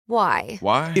Why?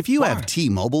 Why? If you have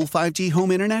T-Mobile 5G home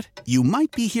internet, you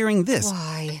might be hearing this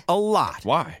Why? a lot.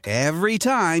 Why? Every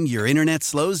time your internet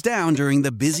slows down during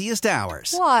the busiest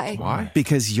hours. Why? Why?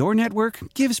 Because your network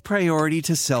gives priority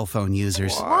to cell phone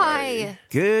users. Why?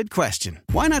 Good question.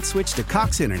 Why not switch to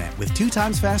Cox Internet with 2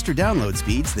 times faster download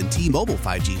speeds than T-Mobile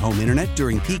 5G home internet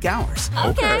during peak hours?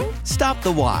 Okay. Stop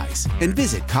the whys and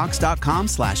visit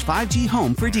cox.com/5G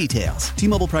home for details.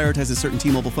 T-Mobile prioritizes certain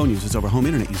T-Mobile phone users over home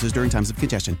internet users during times of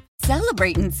congestion.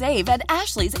 Celebrate and save at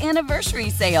Ashley's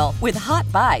Anniversary Sale. With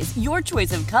Hot Buys, your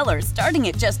choice of colors starting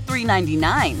at just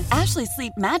 $3.99. Ashley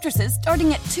Sleep mattresses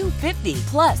starting at $2.50.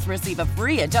 Plus, receive a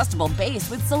free adjustable base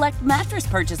with select mattress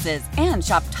purchases. And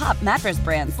shop top mattress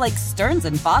brands like Stearns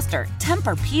 & Foster,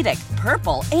 Tempur-Pedic,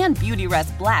 Purple, and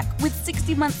Beautyrest Black with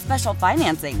 60-month special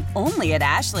financing. Only at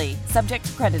Ashley. Subject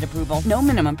to credit approval. No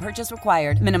minimum purchase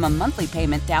required. Minimum monthly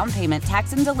payment, down payment,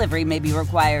 tax, and delivery may be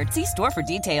required. See store for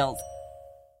details.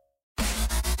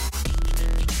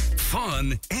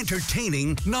 Fun,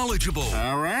 entertaining, knowledgeable.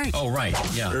 All right. Oh, right.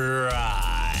 Yeah.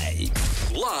 Right.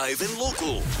 Live and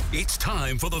local. It's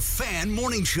time for the Fan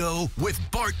Morning Show with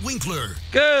Bart Winkler.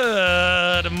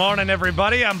 Good morning,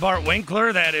 everybody. I'm Bart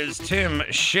Winkler. That is Tim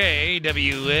Shea,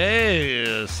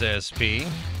 WSSP.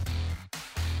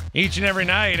 Each and every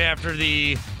night after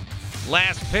the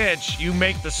last pitch, you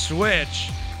make the switch.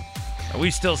 Are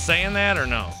we still saying that or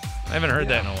no? I haven't heard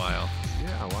that in a while.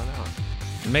 Yeah, why not?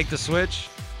 Make the switch?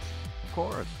 Of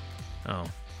course. Oh.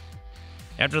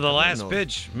 After the last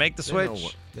pitch, make the They know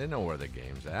switch. They know where the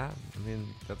game's at. I mean,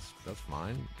 that's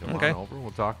fine. Come Okay. on over.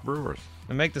 We'll talk Brewers.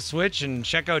 And make the switch and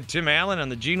check out Tim Allen on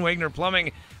the Gene Wagner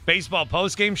Plumbing Baseball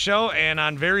Postgame Show. And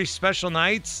on very special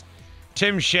nights,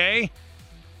 Tim Shea.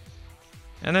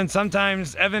 And then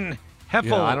sometimes Evan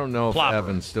Heffel. Yeah, I don't know if Plopper.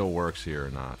 Evan still works here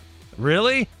or not.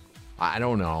 Really? I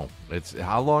don't know. It's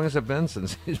how long has it been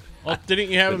since he's Well, didn't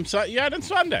you have him? You had him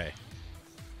Sunday,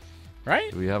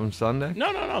 right? Do we have him Sunday?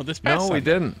 No. This past No, Sunday. we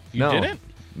didn't. You No. didn't?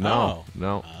 No, Oh.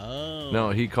 no. Oh. No,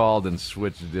 he called and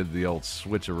did the old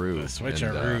switcheroo. The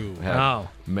switcheroo. And, had Oh.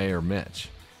 Mayor Mitch.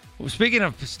 Well, speaking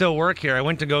of still work here, I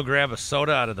went to go grab a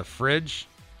soda out of the fridge,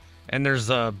 and there's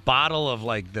a bottle of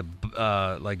like the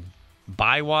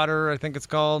Bywater, I think it's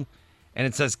called, and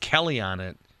it says Kelly on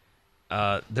it.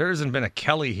 There hasn't been a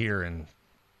Kelly here in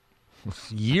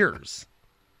years,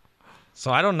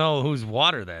 so I don't know whose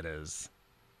water that is.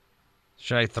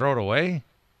 Should I throw it away?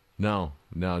 No,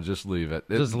 just leave it.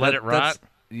 Just let it rot?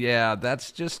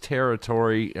 That's just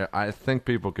territory. I think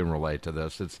people can relate to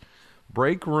this. It's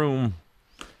break room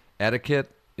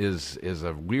etiquette is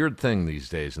a weird thing these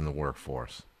days in the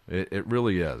workforce. It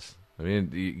really is. I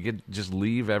mean, just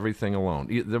leave everything alone.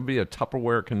 There'll be a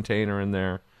Tupperware container in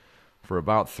there for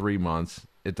about 3 months.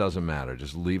 It doesn't matter.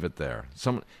 Just leave it there.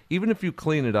 Even if you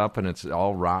clean it up and it's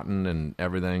all rotten and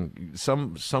everything,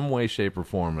 some way, shape, or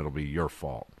form, it'll be your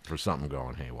fault for something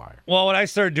going haywire. Well, what I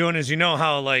started doing is, you know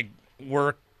how like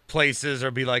workplaces are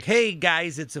be like, hey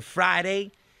guys, it's a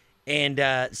Friday, and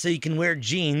so you can wear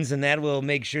jeans, and that will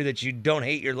make sure that you don't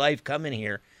hate your life coming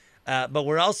here. But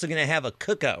we're also going to have a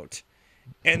cookout.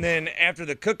 And then after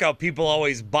the cookout, people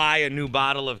always buy a new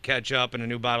bottle of ketchup and a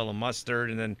new bottle of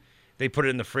mustard, and then they put it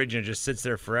in the fridge and it just sits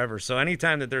there forever. So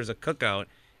anytime that there's a cookout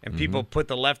and people put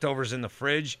the leftovers in the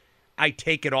fridge, I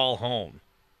take it all home.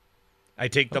 I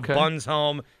take the buns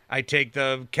home. I take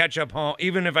the ketchup home,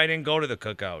 even if I didn't go to the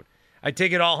cookout. I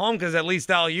take it all home because at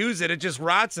least I'll use it. It just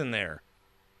rots in there.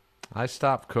 I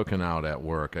stopped cooking out at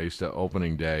work. I used to,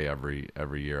 opening day every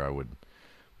year, I would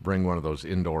bring one of those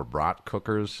indoor brat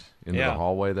cookers into the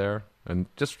hallway there. And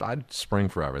I'd spring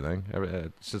for everything.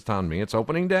 It's just on me. It's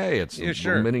opening day. It's a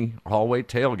little mini hallway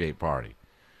tailgate party.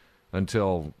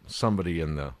 Until somebody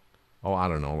in the, I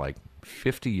don't know, like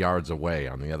 50 yards away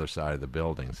on the other side of the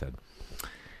building said,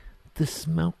 "The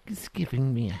smoke is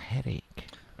giving me a headache."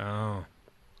 Oh.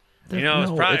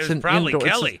 It's probably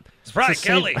Kelly. It's probably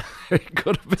Kelly. It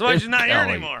could have been That's why she's not here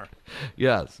Kelly. anymore.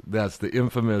 Yes, that's the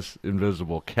infamous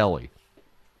invisible Kelly.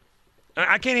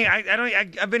 I can't.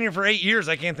 I've been here for 8 years.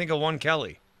 I can't think of one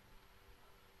Kelly.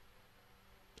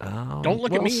 Don't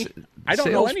look at me. I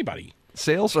don't know anybody.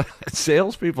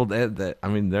 Salespeople.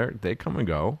 They come and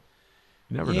go.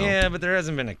 You never know. Yeah, but there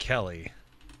hasn't been a Kelly.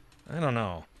 I don't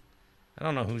know. I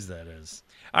don't know whose that is.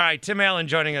 All right, Tim Allen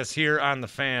joining us here on The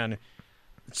Fan.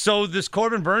 So this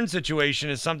Corbin Burns situation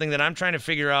is something that I'm trying to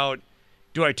figure out.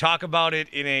 Do I talk about it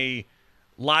in a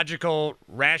logical,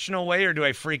 rational way, or do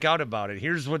I freak out about it?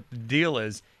 Here's what the deal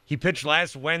is. He pitched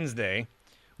last Wednesday,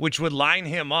 which would line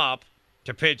him up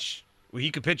to pitch. Well, he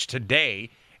could pitch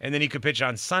today, and then he could pitch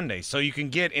on Sunday. So you can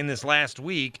get in this last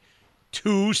week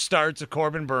 2 starts of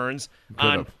Corbin Burns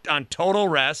on total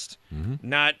rest,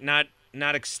 not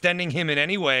extending him in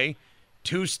any way.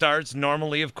 2 starts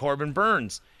normally of Corbin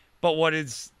Burns. But what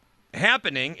is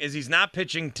happening is he's not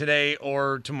pitching today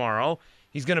or tomorrow.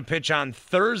 He's going to pitch on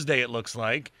Thursday, it looks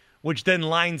like, which then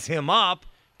lines him up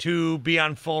to be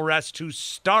on full rest to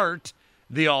start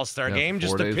the All-Star game,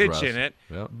 just to pitch rest in it.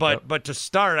 Yep. But to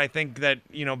start, I think that,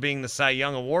 being the Cy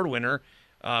Young Award winner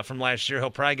from last year, he'll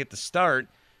probably get the start.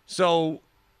 So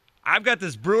I've got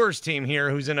this Brewers team here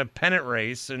who's in a pennant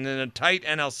race and in a tight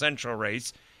NL Central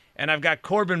race, and I've got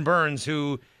Corbin Burns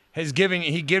who he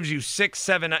gives you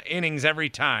 6-7 innings every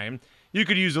time. You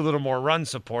could use a little more run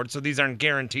support, so these aren't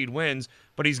guaranteed wins,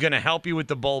 but he's going to help you with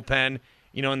the bullpen,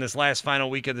 in this last final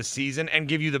week of the season and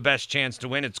give you the best chance to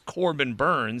win. It's Corbin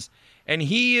Burns, and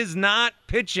he is not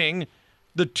pitching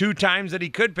the 2 times that he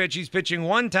could pitch. He's pitching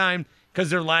 1 time because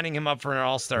they're lining him up for an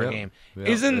All-Star game.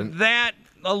 Isn't that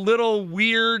a little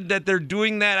weird that they're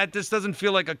doing that? This doesn't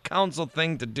feel like a council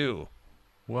thing to do.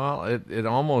 Well, it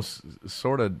almost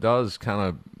sort of does kind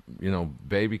of,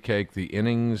 baby cake the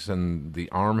innings and the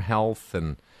arm health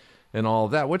and all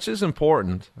of that, which is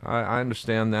important. I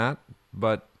understand that.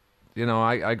 But,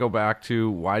 I go back to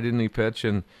why didn't he pitch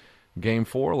in Game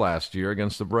 4 last year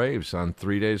against the Braves on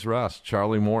 3 days rest?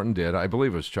 Charlie Morton did. I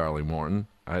believe it was Charlie Morton.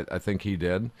 I think he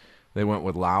did. They went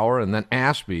with Lauer and then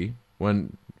Ashby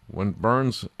when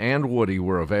Burns and Woody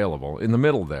were available. In the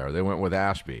middle there, they went with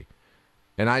Ashby.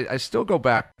 And I still go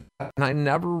back, and I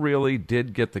never really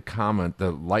did get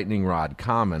the lightning rod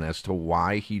comment as to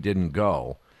why he didn't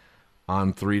go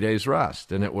on 3 days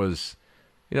rest. And it was,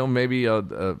 maybe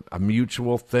a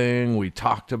mutual thing. We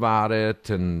talked about it,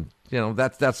 and,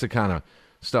 that's the kind of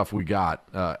stuff we got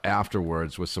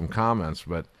afterwards with some comments.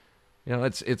 But,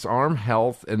 it's arm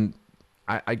health, and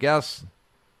I guess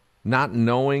not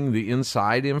knowing the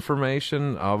inside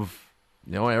information of,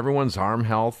 everyone's arm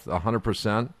health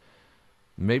 100%.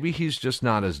 Maybe he's just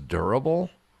not as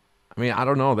durable. I mean, I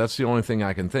don't know. That's the only thing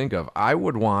I can think of. I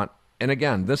would want, and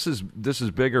again, this is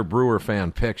bigger Brewer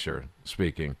fan picture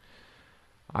speaking.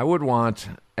 I would want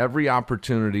every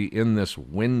opportunity in this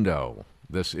window,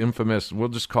 this infamous, we'll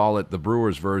just call it the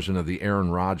Brewers version of the Aaron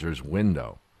Rodgers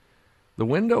window. The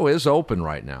window is open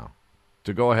right now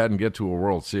to go ahead and get to a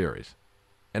World Series.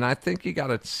 And I think you got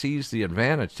to seize the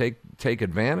advantage, take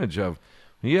advantage of,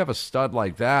 when you have a stud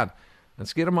like that,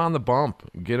 let's get him on the bump,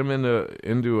 get him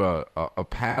into a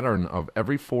pattern of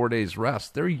every 4 days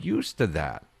rest. They're used to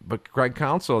that. But Craig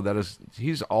Counsell,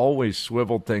 he's always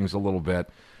swiveled things a little bit.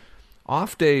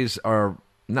 Off days are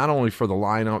not only for the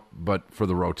lineup, but for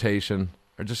the rotation,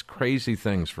 are just crazy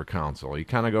things for Counsell. He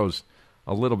kind of goes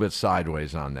a little bit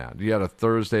sideways on that. You had a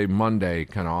Thursday, Monday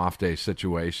kind of off day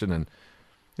situation, and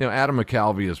Adam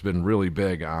McCalvy has been really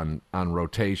big on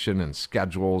rotation and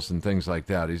schedules and things like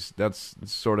that. That's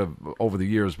sort of over the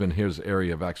years been his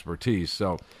area of expertise.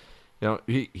 So,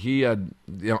 he had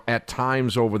at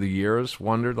times over the years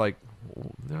wondered, like,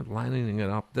 they're lining it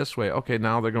up this way. Okay,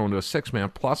 now they're going to a 6-man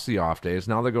plus the off days.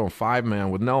 Now they're going 5-man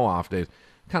with no off days.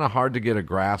 Kind of hard to get a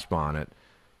grasp on it.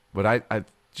 But I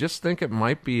just think it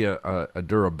might be a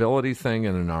durability thing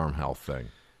and an arm health thing.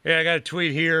 Yeah, I got a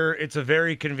tweet here. It's a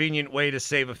very convenient way to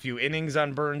save a few innings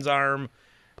on Burns' arm.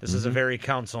 This is a very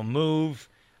Counsell move.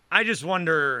 I just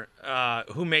wonder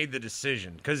who made the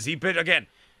decision. Because he pitched, again,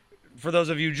 for those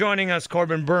of you joining us,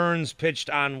 Corbin Burns pitched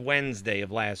on Wednesday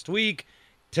of last week.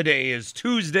 Today is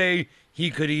Tuesday. He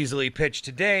could easily pitch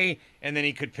today, and then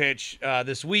he could pitch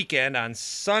this weekend on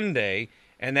Sunday,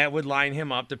 and that would line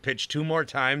him up to pitch 2 more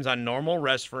times on normal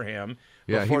rest for him.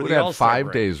 Yeah, he would have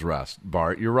 5 days rest,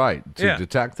 Bart. You're right, to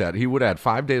detect that. He would have had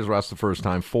 5 days rest the first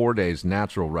time, 4 days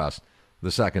natural rest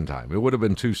the second time. It would have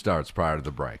been 2 starts prior to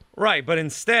the break. Right, but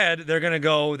instead, they're going to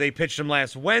go, they pitched him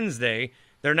last Wednesday.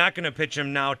 They're not going to pitch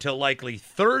him now till likely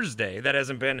Thursday. That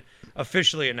hasn't been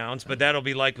officially announced, but that'll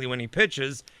be likely when he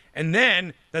pitches. And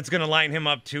then that's going to line him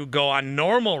up to go on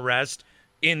normal rest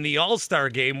in the All-Star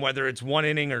game, whether it's 1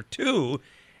 inning or 2.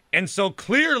 And so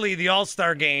clearly the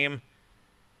All-Star game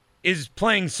is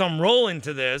playing some role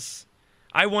into this.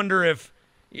 I wonder if,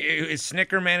 is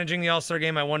Snicker managing the All-Star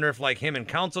game? I wonder if, like, him and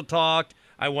Counsell talked.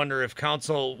 I wonder if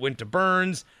Counsell went to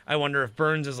Burns. I wonder if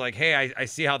Burns is like, hey, I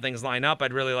see how things line up.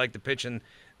 I'd really like to pitch in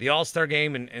the All-Star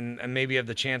game and maybe have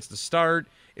the chance to start.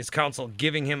 Is Counsell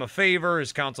giving him a favor?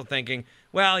 Is Counsell thinking,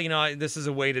 well, this is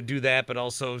a way to do that, but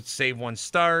also save 1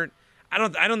 start? I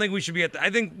don't think we should be I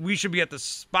think we should be at the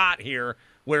spot here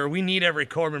where we need every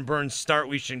Corbin Burns start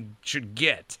we should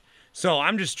get. So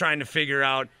I'm just trying to figure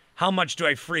out how much do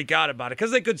I freak out about it,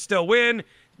 because they could still win.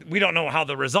 We don't know how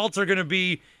the results are going to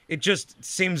be. It just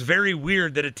seems very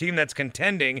weird that a team that's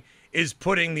contending is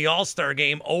putting the All-Star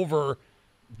game over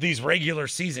these regular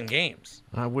season games.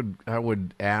 I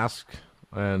would ask,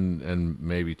 and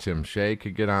maybe Tim Shea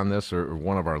could get on this, or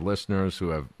one of our listeners who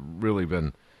have really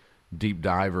been deep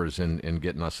divers in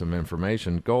getting us some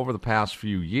information. Go over the past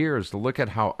few years to look at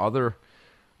how other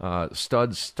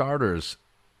stud starters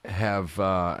have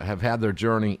had their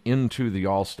journey into the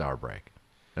All-Star break.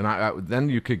 And then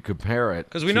you could compare it.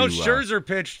 Because we know Scherzer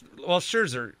pitched. Well,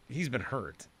 Scherzer, he's been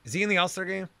hurt. Is he in the All-Star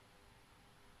game?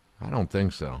 I don't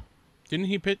think so. Didn't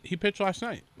he pitch? He pitched last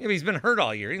night. Yeah, but he's been hurt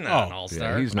all year. He's not an Yeah,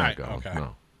 All-Star. he's not going. Okay.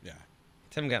 No. Yeah.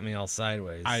 Tim got me all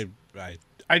sideways.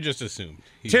 I just assumed.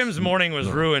 Tim's morning was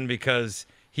ruined because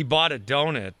he bought a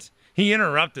donut. He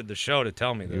interrupted the show to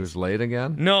tell me this. He was late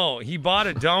again? No, he bought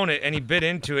a donut and he bit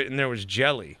into it and there was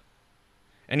jelly.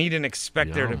 And he didn't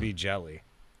expect there to be jelly.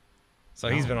 So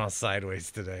he's been all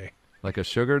sideways today. Like a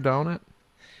sugar donut?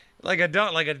 Like a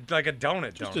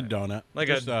donut. Just a donut. Like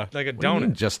Just a What do you donut.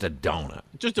 mean just a donut.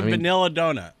 Just a vanilla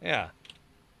donut. Yeah.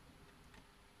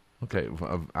 Okay,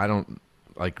 I don't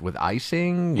like with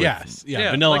icing. With Yes.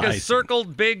 Yeah. Vanilla like a icing.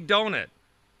 circled big donut.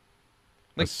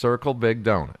 a circle big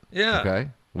donut. Yeah. Okay.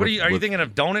 What are you thinking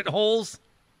of donut holes?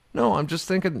 No, I'm just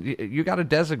thinking you got to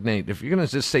designate. If you're going to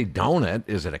just say donut,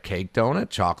 is it a cake donut,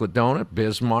 chocolate donut,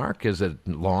 Bismarck? Is it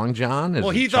Long John? Is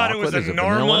Well, it he thought it chocolate? was a Is it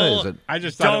vanilla? normal Is it, I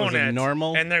just thought it was a donut,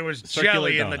 normal and there was circular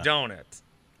jelly in the donut. donut.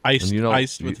 Iced, And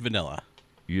iced with vanilla.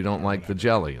 you don't like the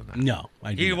jelly in that? No,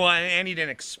 I do not. And he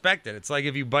didn't expect it. It's like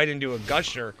if you bite into a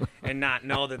gusher and not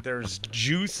know that there's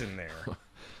juice in there.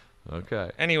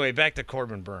 Okay. Anyway, back to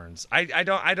Corbin Burns. I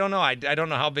don't know. I don't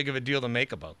know how big of a deal to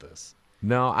make about this.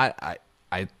 No,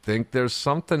 I think there's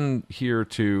something here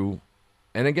too.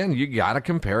 And again, you got to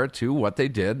compare it to what they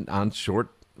did on short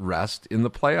rest in the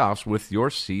playoffs with your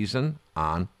season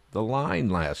on the line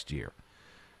last year.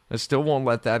 I still won't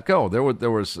let that go. There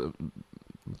was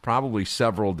probably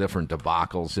several different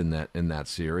debacles in that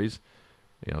series.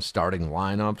 You know, starting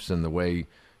lineups and the way,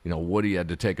 you know, Woody had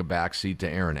to take a back seat to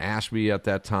Aaron Ashby at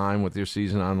that time with your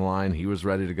season on the line. He was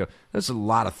ready to go. There's a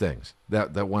lot of things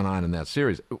that went on in that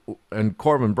series. And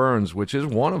Corbin Burns, which is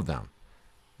one of them.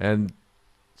 And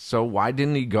so why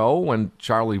didn't he go when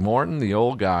Charlie Morton, the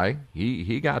old guy,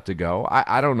 he got to go?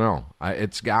 I don't know.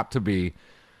 It's got to be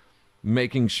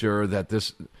making sure that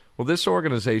this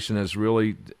organization has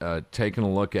really taken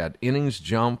a look at innings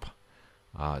jump,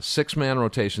 six-man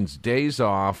rotations, days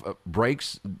off,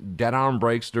 breaks, dead arm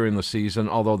breaks during the season,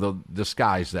 although they'll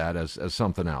disguise that as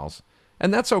something else.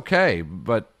 And that's okay,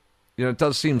 but you know, it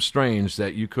does seem strange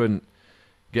that you couldn't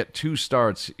get 2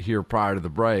 starts here prior to the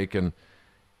break. And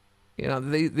you know,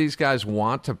 these guys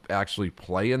want to actually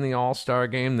play in the All-Star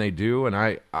game. They do, and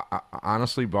I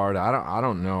honestly, Bart, I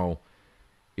don't know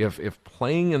if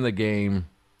playing in the game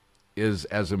is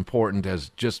as important as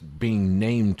just being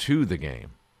named to the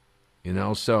game. You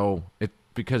know, so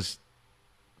because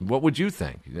what would you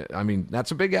think? I mean,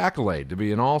 that's a big accolade to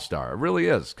be an all-star. It really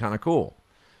is kind of cool.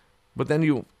 But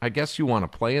then I guess you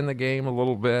want to play in the game a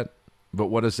little bit. But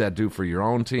what does that do for your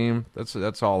own team?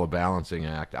 That's all a balancing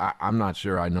act. I'm not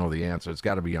sure I know the answer. It's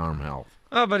got to be arm health.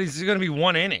 Oh, but he's going to be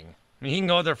 1 inning. I mean, he can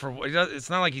go there for. It's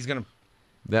not like he's going to.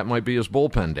 That might be his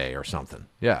bullpen day or something.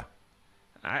 Yeah.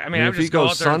 I mean, I would if he just go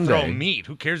goes out there and throw Sunday- meat.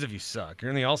 Who cares if you suck? You're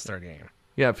in the All-Star game.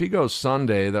 Yeah, if he goes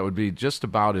Sunday, that would be just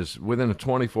about within a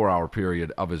 24-hour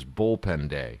period of his bullpen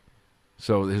day.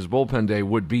 So his bullpen day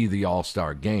would be the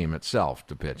All-Star game itself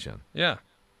to pitch in. Yeah.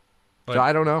 But, So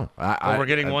I don't know. but we're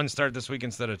getting 1 start this week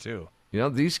instead of 2. You know,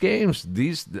 these games,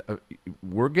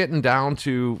 we're getting down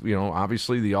to, you know,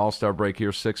 obviously the All-Star break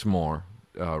here, 6 more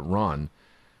run.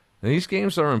 And these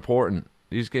games are important.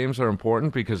 These games are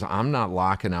important because I'm not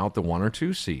locking out the 1 or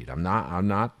 2 seed. I'm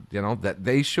not, you know, that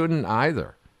they shouldn't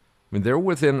either. I mean, they're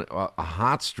within a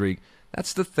hot streak.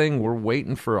 That's the thing. We're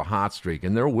waiting for a hot streak,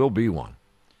 and there will be one.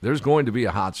 There's going to be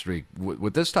a hot streak.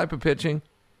 With this type of pitching,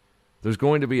 there's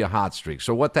going to be a hot streak.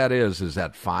 So what that is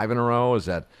that 5 in a row? Is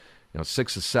that, you know,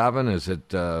 6 of 7? Is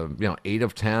it, 8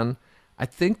 of 10? I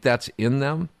think that's in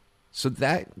them. So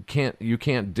that you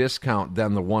can't discount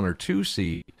then the 1 or 2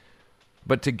 seed.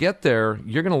 But to get there,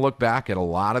 you're going to look back at a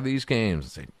lot of these games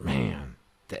and say, man,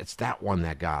 it's that one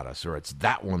that got us, or it's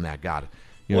that one that got it.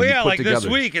 You know, Well, you yeah, put like this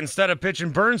together- week, instead of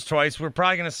pitching Burns twice, we're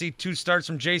probably going to see 2 starts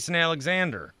from Jason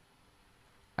Alexander.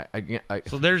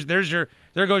 So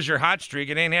there goes your hot streak.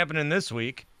 It ain't happening this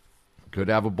week. could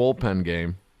have a bullpen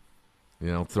game,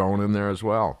 you know, thrown in there as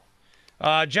well.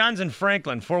 John's in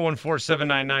Franklin,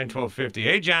 414-799-1250.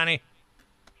 Hey, Johnny.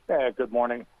 Yeah, good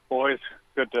morning, boys.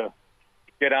 Good to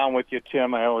get on with you,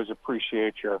 Tim. I always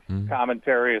appreciate your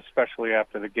commentary, especially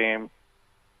after the game,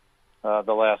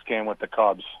 the last game with the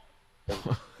Cubs.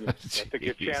 I think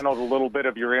you channeled a little bit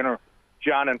of your inner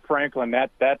John and Franklin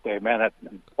that day, man.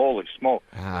 Holy smoke!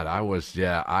 God,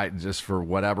 I just for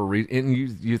whatever reason, and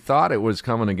you thought it was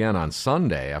coming again on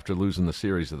Sunday after losing the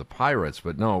series to the Pirates,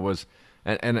 but no, it was.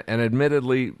 And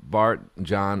admittedly, Bart,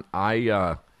 John,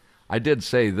 I did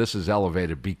say this is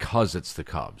elevated because it's the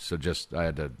Cubs, so just I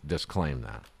had to disclaim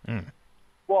that.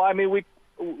 Well, I mean,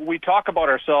 we talk about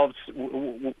ourselves,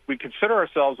 we consider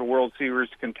ourselves a World Series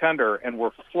contender, and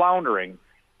we're floundering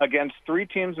against three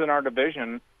teams in our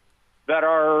division that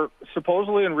are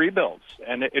supposedly in rebuilds,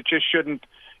 and it just shouldn't.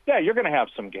 Yeah, you're going to have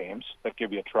some games that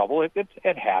give you trouble.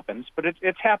 It happens, but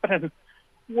it's happening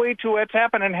it's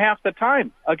happening half the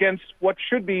time against what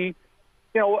should be,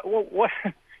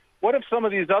 what if some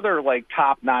of these other like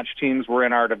top-notch teams were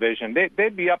in our division?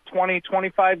 They'd be up 20,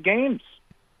 25 games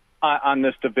on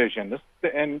this division.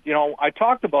 And I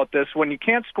talked about this. When you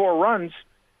can't score runs,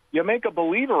 you make a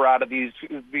believer out of these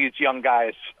young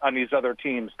guys on these other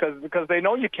teams because they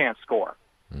know you can't score.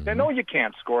 Mm-hmm. They know you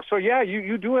can't score. So, yeah,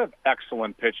 you do have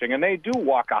excellent pitching, and they do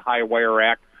walk a high wire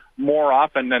act more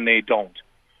often than they don't.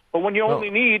 But when you only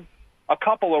need a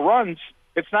couple of runs,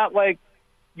 it's not like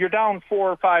you're down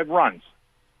 4 or 5 runs.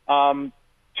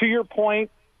 To your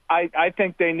point, I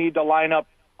think they need to line up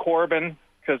Corbin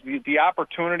because the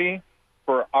opportunity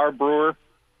for our Brewer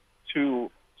to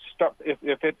start,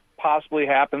 if it possibly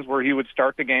happens where he would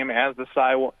start the game as the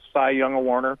Cy Young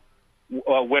Award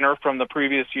winner from the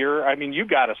previous year, I mean, you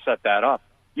got to set that up.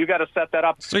 You got to set that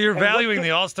up. So you're valuing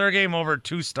the All-Star game over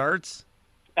 2 starts?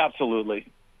 Absolutely.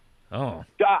 Oh.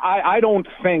 I don't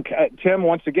think, Tim,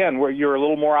 once again, where you're a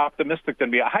little more optimistic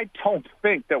than me, I don't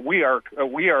think that we are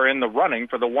in the running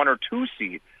for the 1 or 2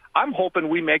 seed. I'm hoping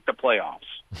we make the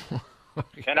playoffs.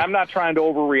 Okay. And I'm not trying to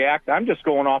overreact. I'm just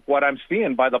going off what I'm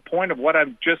seeing by the point of what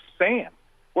I'm just saying.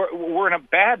 We're in a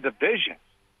bad division,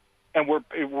 and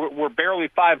we're barely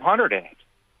 500 in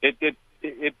it.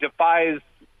 It defies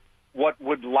what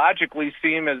would logically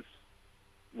seem as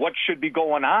what should be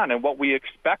going on and what we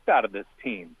expect out of this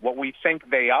team, what we think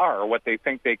they are or what they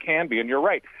think they can be. And you're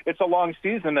right. It's a long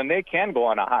season, and they can go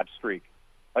on a hot streak.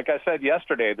 Like I said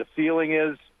yesterday, the ceiling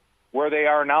is where they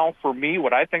are now. For me,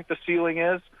 what I think the ceiling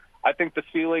is, I think the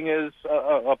ceiling is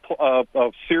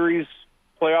a series,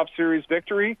 playoff series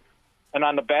victory. And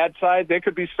on the bad side, they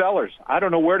could be sellers. I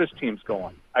don't know where this team's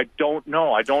going. I don't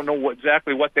know. I don't know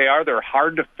exactly what they are. They're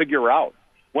hard to figure out.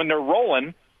 When they're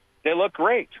rolling, they look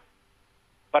great.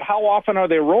 But how often are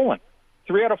they rolling?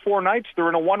 3 out of 4 nights, they're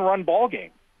in a 1-run ball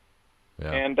game.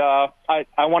 Yeah. And I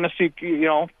want to see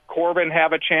Corbin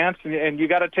have a chance, and you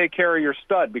got to take care of your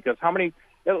stud because how many?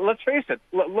 Let's face it.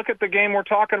 Look at the game we're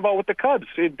talking about with the Cubs.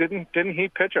 Didn't he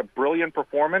pitch a brilliant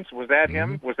performance? Was that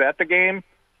him? Was that the game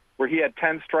where he had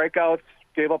 10 strikeouts,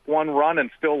 gave up 1 run, and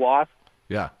still lost?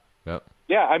 Yeah. Yep.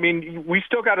 Yeah, I mean, we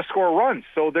still got to score runs.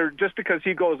 So just because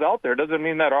he goes out there doesn't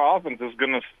mean that our offense is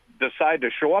going to decide to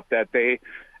show up that day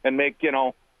and make,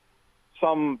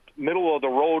 some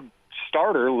middle-of-the-road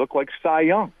starter look like Cy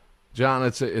Young. John,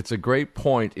 it's a great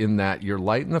point in that you're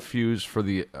lighting the fuse for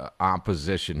the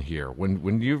opposition here. When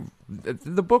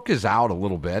the book is out a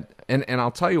little bit, and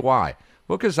I'll tell you why.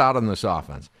 Book is out on this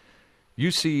offense.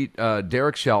 You see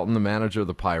Derek Shelton, the manager of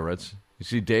the Pirates. You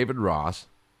see David Ross.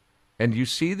 And you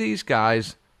see these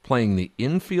guys playing the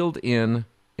infield in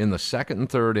the second and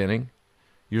third inning.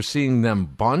 You're seeing them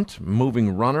bunt,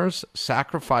 moving runners,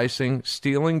 sacrificing,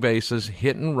 stealing bases,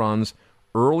 hitting runs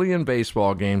early in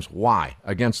baseball games. Why?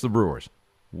 Against the Brewers.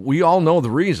 We all know the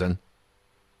reason.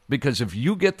 Because if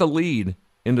you get the lead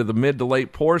into the mid to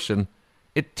late portion,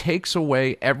 it takes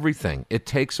away everything. It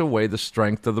takes away the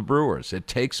strength of the Brewers. It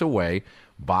takes away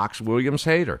Box, Williams,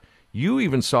 Hader. You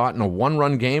even saw it in a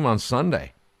 1-run game on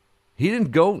Sunday. He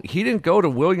didn't go to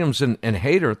Williams and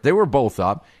Hader. They were both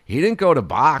up. He didn't go to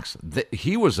Box.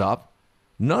 He was up.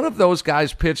 None of those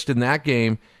guys pitched in that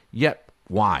game. Yet,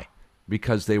 why?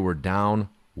 Because they were down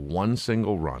 1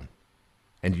 single run.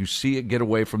 And you see it get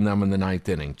away from them in the 9th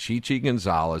inning. Chichi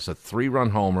Gonzalez, a 3-run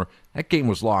homer. That game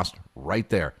was lost right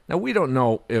there. Now, we don't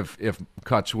know if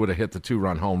Kutch would have hit the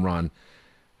 2-run home run,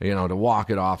 to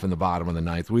walk it off in the bottom of the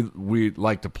 9th. We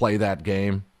like to play that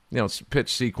game.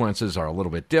 Pitch sequences are a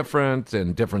little bit different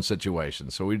in different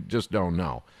situations, so we just don't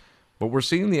know. But we're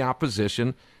seeing the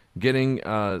opposition getting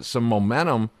some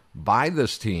momentum by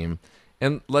this team.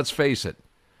 And let's face it,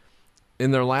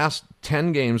 in their last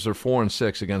 10 games, they're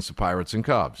 4-6 against the Pirates and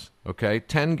Cubs. Okay,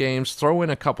 10 games, throw in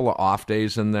a couple of off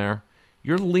days in there.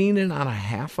 You're leaning on a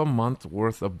half a month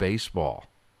worth of baseball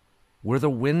where the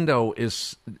window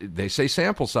is, they say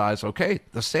sample size. Okay,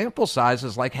 the sample size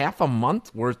is like half a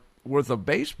month worth of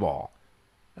baseball.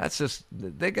 That's just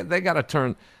they got to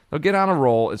turn. They'll get on a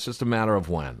roll. It's just a matter of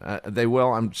when. They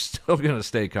will. I'm still going to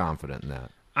stay confident in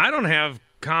that. I don't have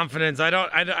confidence.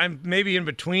 I'm maybe in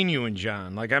between you and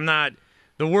John. Like, I'm not.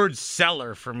 The word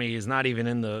seller for me is not even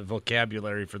in the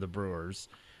vocabulary for the Brewers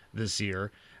this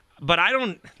year. But I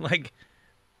don't like.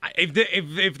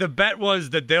 If the bet was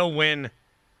that they'll win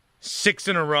 6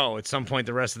 in a row at some point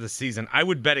the rest of the season, I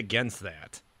would bet against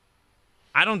that.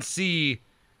 I don't see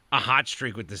a hot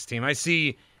streak with this team. I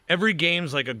see every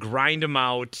game's like a grind them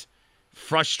out,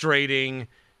 frustrating,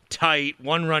 tight,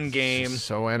 one-run game.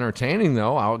 So entertaining,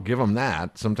 though. I'll give them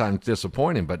that. Sometimes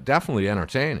disappointing, but definitely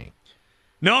entertaining.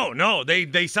 No,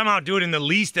 they somehow do it in the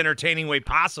least entertaining way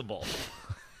possible.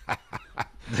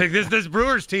 Like this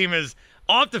Brewers team is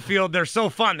off the field. They're so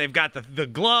fun. They've got the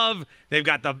glove. They've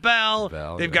got the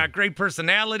bell. They've got great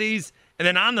personalities. And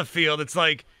then on the field, it's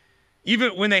like,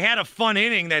 even when they had a fun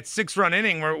inning, that 6-run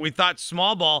inning where we thought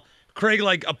small ball, Craig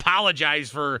like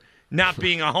apologized for not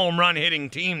being a home run hitting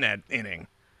team that inning.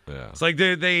 Yeah. It's like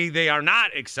they are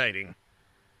not exciting.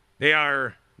 They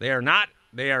are not.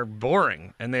 They are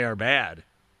boring and they are bad.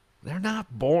 They're not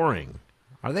boring.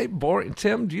 Are they boring?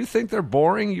 Tim, do you think they're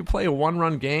boring? You play a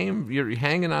 1-run game. You're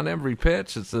hanging on every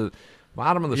pitch. It's the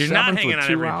bottom of the You're 7th not hanging with on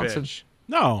 2 every outs. pitch.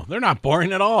 No, they're not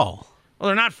boring at all. Well,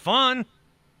 they're not fun.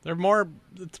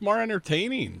 It's more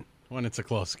entertaining when it's a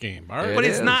close game. All right. It But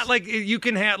it's is. not like you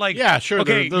can have like. Yeah, sure,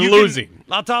 Okay, they're you losing.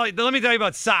 Let me tell you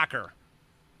about soccer.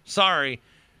 Sorry,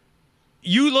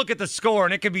 you look at the score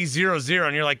and it could be 0-0,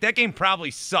 and you're like, that game probably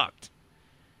sucked.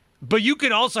 But you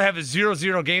could also have a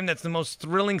 0-0 game that's the most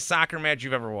thrilling soccer match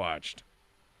you've ever watched.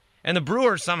 And the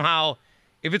Brewers somehow,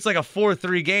 if it's like a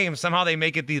 4-3 game, somehow they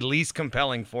make it the least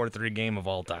compelling 4-3 game of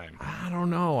all time. I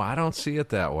don't know. I don't see it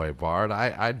that way, Bart.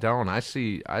 I don't. I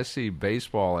see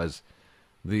baseball as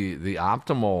the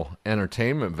optimal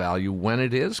entertainment value when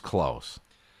it is close.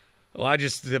 Well, I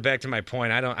just back to my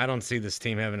point. I don't see this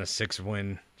team having a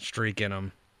 6-win streak in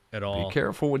them at all. Be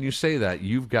careful when you say that.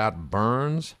 You've got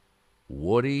Burns,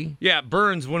 Woody. Yeah,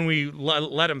 Burns when we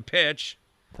let him pitch.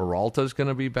 Peralta's going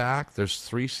to be back. There's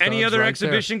 3 studs Any other right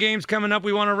exhibition games coming up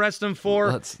we want to rest him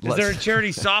for? Is there a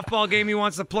charity softball game he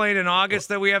wants to play in August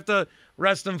that we have to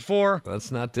rest him for? Let's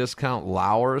not discount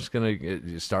Lauer's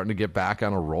starting to get back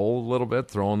on a roll a little bit,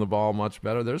 throwing the ball much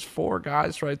better. There's 4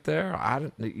 guys right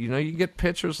there. You get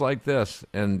pitchers like this,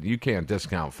 and you can't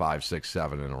discount 5, 6,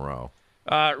 7 in a row.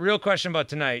 Real question about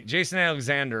tonight. Jason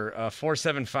Alexander,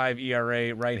 4.75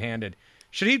 ERA, right-handed.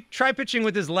 Should he try pitching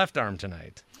with his left arm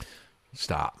tonight?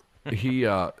 Stop. He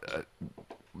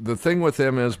the thing with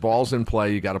him is balls in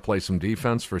play. You got to play some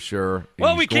defense for sure.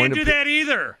 Well, we can't do that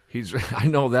either. I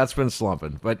know that's been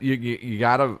slumping, but you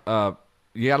got to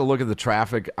look at the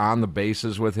traffic on the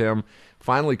bases with him.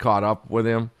 Finally caught up with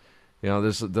him. You know,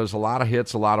 there's a lot of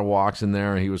hits, a lot of walks in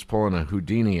there, and he was pulling a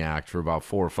Houdini act for about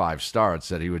 4 or 5 starts.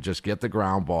 That he would just get the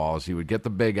ground balls, he would get the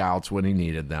big outs when he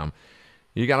needed them.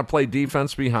 You got to play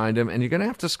defense behind him, and you're going to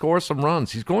have to score some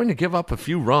runs. He's going to give up a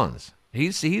few runs.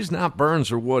 He's not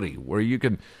Burns or Woody, where you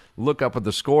can look up at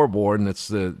the scoreboard and it's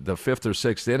the 5th or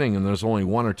 6th inning and there's only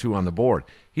 1 or 2 on the board.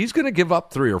 He's going to give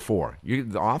up 3 or 4.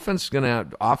 The offense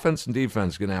and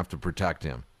defense going to have to protect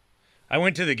him. I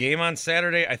went to the game on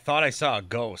Saturday. I thought I saw a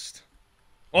ghost.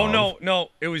 Oh, no,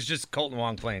 it was just Colton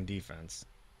Wong playing defense.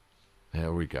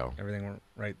 There we go. Everything went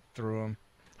right through him.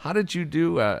 How did you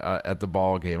do at the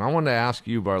ball game? I wanted to ask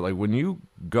you, Bart, like when you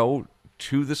go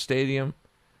to the stadium,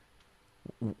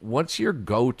 what's your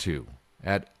go-to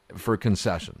for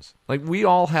concessions? Like we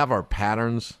all have our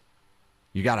patterns.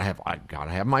 I gotta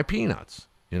have my peanuts,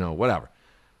 whatever.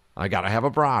 I gotta have a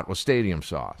brat with stadium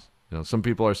sauce. Some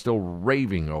people are still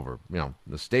raving over,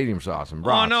 the stadium sauce and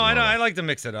brats. Oh no, I like to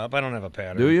mix it up. I don't have a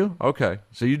pattern. Do you? Okay,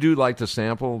 so you do like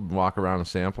to walk around and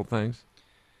sample things.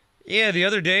 Yeah, the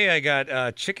other day I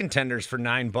got chicken tenders for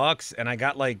 $9, and I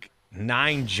got like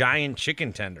 9 giant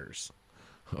chicken tenders.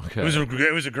 Okay,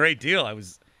 it was a great deal.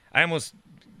 I almost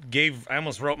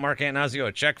wrote Mark Antanasio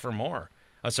a check for more.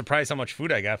 I was surprised how much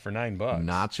food I got for $9.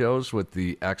 Nachos with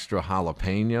the extra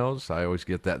jalapenos. I always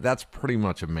get that. That's pretty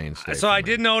much a mainstay. So I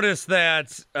did notice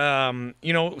that,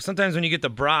 sometimes when you get the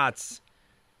brats,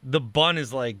 the bun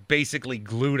is like basically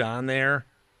glued on there.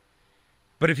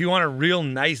 But if you want a real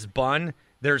nice bun,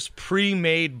 there's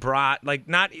pre-made brat, like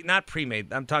not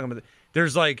pre-made. I'm talking about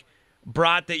there's like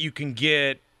brat that you can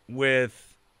get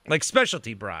with like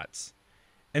specialty brats.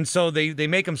 And so they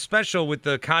make them special with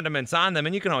the condiments on them,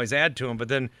 and you can always add to them, but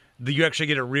then you actually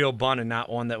get a real bun and not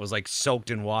one that was like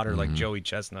soaked in water like Joey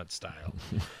Chestnut style.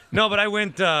 No, but I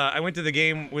went to the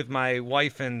game with my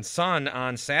wife and son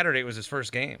on Saturday. It was his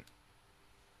first game.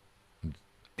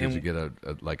 Did you get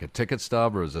a ticket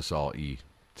stub, or is this all E?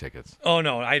 tickets. Oh,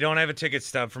 no, I don't have a ticket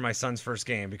stub for my son's first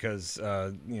game because,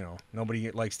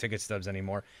 nobody likes ticket stubs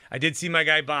anymore. I did see my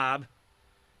guy Bob,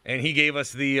 and he gave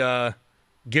us the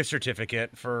gift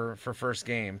certificate for first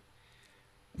game.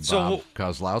 Bob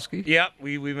Kozlowski? Yep,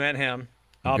 we met him.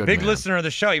 Good Big man. listener of the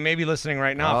show. He may be listening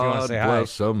right now if you want to say hi. God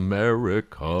bless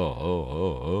America.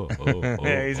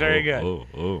 Yeah, he's very good.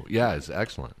 Yeah, it's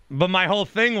excellent. But my whole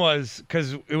thing was,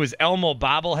 because it was Elmo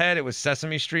bobblehead, it was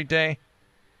Sesame Street Day.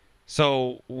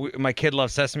 So my kid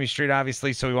loves Sesame Street,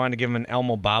 obviously, so we wanted to give him an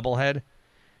Elmo bobblehead.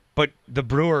 But the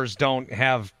Brewers don't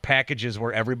have packages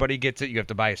where everybody gets it. You have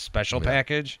to buy a special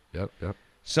package. Yep.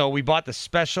 So we bought the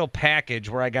special package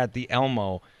where I got the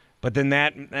Elmo, but then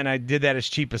and I did that as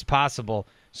cheap as possible.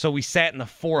 So we sat in the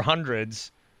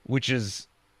 400s, which is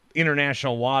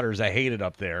international waters. I hate it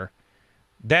up there.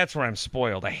 That's where I'm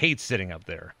spoiled. I hate sitting up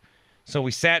there. So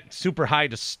we sat super high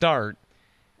to start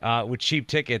with cheap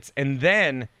tickets, and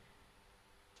then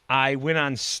I went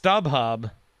on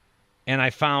StubHub, and I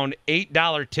found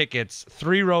 $8 tickets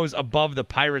 3 rows above the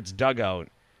Pirates dugout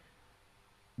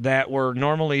that were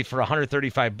normally for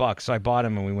 $135. So I bought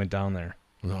them, and we went down there.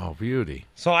 Oh, beauty.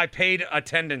 So I paid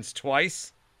attendance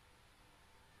twice,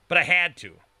 but I had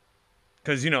to,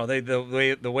 because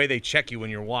the way they check you when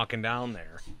you're walking down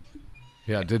there.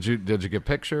 Yeah, did you get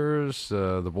pictures?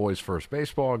 The boys' first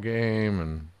baseball game,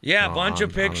 and a bunch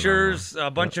of pictures,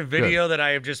 a bunch of video Good. that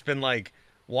I have just been like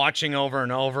watching over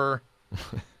and over.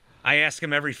 I ask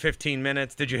him every 15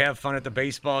 minutes, "Did you have fun at the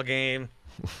baseball game?"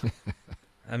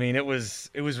 I mean, it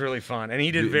was really fun, and he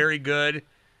did very good.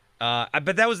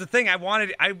 But that was the thing. If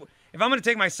I'm going to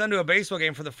take my son to a baseball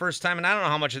game for the first time, and I don't know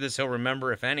how much of this he'll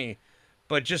remember, if any,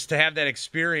 but just to have that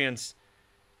experience,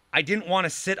 I didn't want to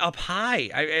sit up high.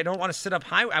 I don't want to sit up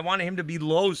high. I wanted him to be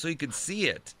low so he could see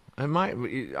it.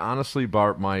 Honestly,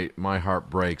 Bart, my heart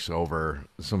breaks over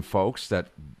some folks that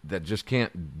just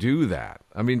can't do that.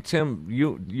 I mean, Tim,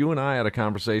 you and I had a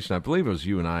conversation. I believe it was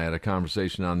you and I had a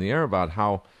conversation on the air about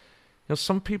how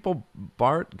some people,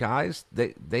 Bart, guys,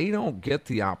 they don't get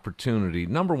the opportunity.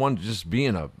 Number one, to just be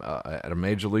at a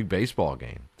Major League Baseball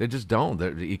game. They just don't.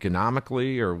 They're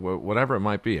economically or whatever it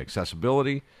might be,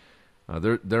 accessibility,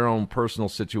 their own personal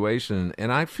situation,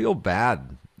 and I feel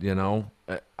bad.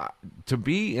 To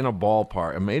be in a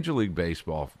ballpark, a Major League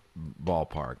Baseball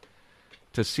ballpark,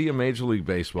 to see a Major League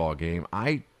Baseball game,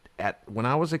 when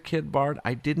I was a kid, Bart,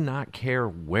 I did not care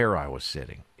where I was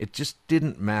sitting. It just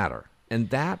didn't matter, and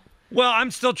that. Well,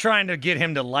 I'm still trying to get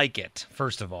him to like it,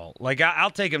 first of all. Like, I'll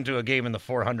take him to a game in the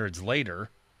 400s later.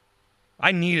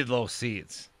 I needed low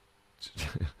seats.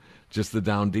 Just the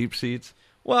down deep seats?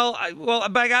 Well, I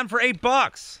got them for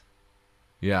 $8.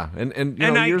 Yeah, and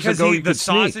years ago you the could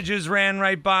sausages ran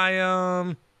right by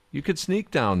him. You could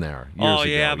sneak down there. Oh,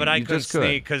 yeah, but I couldn't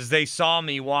sneak because they saw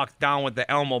me walk down with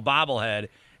the Elmo bobblehead,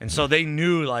 and so they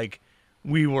knew, like,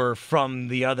 we were from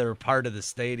the other part of the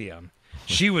stadium.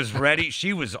 She was ready.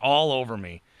 She was all over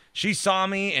me. She saw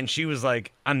me, and she was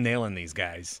like, "I'm nailing these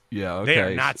guys. Yeah, okay. They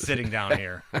are not sitting down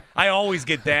here." I always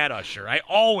get that, Usher. I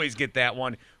always get that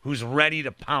one who's ready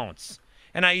to pounce.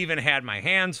 And I even had my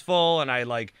hands full, and I,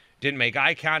 didn't make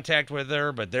eye contact with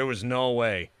her, but there was no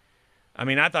way. I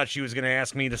mean, I thought she was going to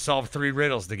ask me to solve 3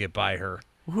 riddles to get by her.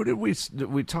 Who did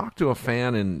we talk to a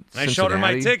fan in Cincinnati? I showed her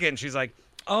my ticket, and she's like,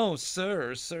 "Oh,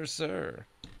 sir.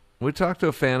 We talked to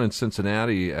a fan in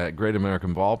Cincinnati at Great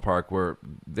American Ballpark where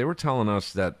they were telling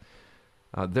us that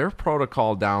their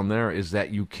protocol down there is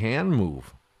that you can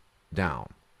move down.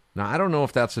 Now, I don't know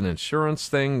if that's an insurance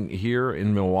thing here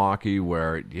in Milwaukee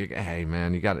where, hey,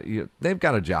 man, they've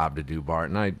got a job to do, Bart,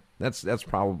 and that's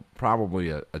probably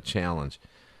a challenge,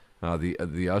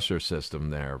 the Usher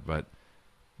system there. But,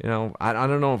 I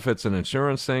don't know if it's an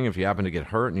insurance thing. If you happen to get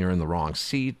hurt and you're in the wrong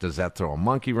seat, does that throw a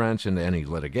monkey wrench into any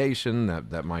litigation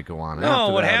that might go on after that? No,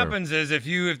 what happens is if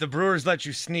the Brewers let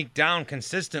you sneak down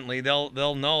consistently,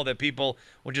 they'll know that people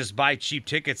will just buy cheap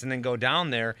tickets and then go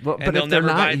down there, and they'll never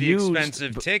buy the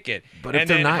expensive ticket. But if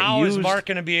they're not used, how is Mark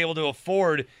going to be able to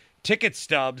afford ticket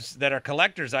stubs that are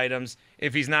collector's items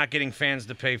if he's not getting fans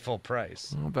to pay full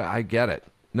price? Well, but I get it.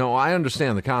 No, I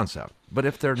understand the concept. But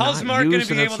if they're how's not Mark used, going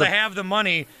to be able to have the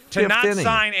money to not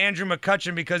sign Andrew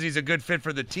McCutchen because he's a good fit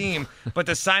for the team, but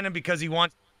to sign him because he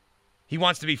wants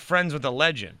to be friends with a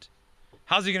legend?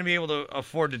 How's he going to be able to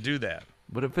afford to do that?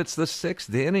 But if it's the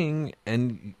 6th inning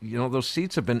and those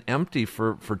seats have been empty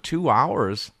for 2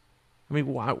 hours, I mean,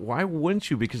 why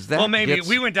wouldn't you? Because that. Well, maybe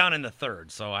we went down in the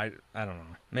 3rd, so I don't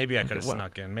know. Maybe I could have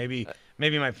snuck in. Maybe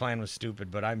my plan was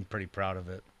stupid, but I'm pretty proud of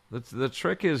it. The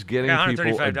trick is getting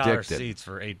people $135 addicted. seats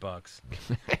for $8.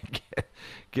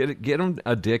 Get them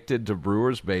addicted to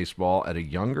Brewers baseball at a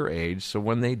younger age, so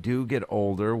when they do get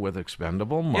older with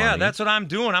expendable money. Yeah, that's what I'm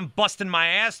doing. I'm busting my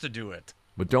ass to do it.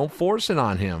 But don't force it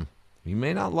on him. He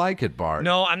may not like it, Bart.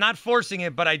 No, I'm not forcing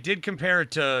it, but I did compare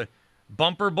it to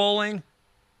bumper bowling.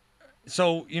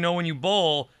 So, when you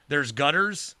bowl, there's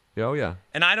gutters. Oh, yeah.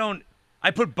 And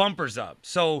I put bumpers up.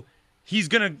 So he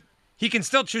can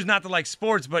still choose not to like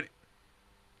sports, but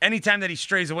anytime that he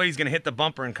strays away, he's going to hit the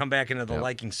bumper and come back into the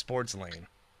liking sports lane.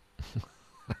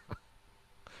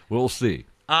 We'll see.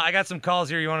 I got some calls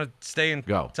here. You want to stay and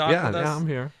Go. talk with us? Yeah, I'm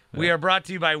here. We are brought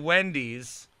to you by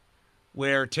Wendy's,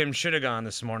 where Tim should have gone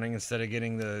this morning instead of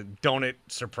getting the donut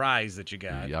surprise that you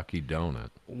got. Yucky donut.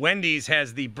 Wendy's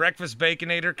has the breakfast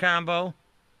Baconator combo.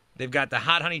 They've got the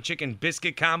hot honey chicken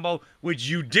biscuit combo, which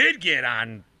you did get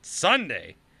on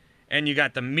Sunday. And you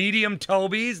got the medium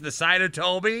Tobies, the side of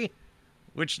Toby,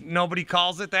 which nobody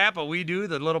calls it that, but we do,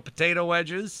 the little potato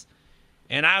wedges.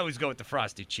 And I always go with the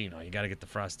Frosty Chino. You got to get the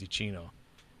Frosty Chino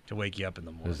to wake you up in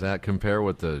the morning. Does that compare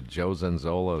with the Joe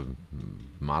Zanzola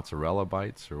mozzarella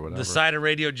bites or whatever? The side of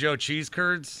Radio Joe cheese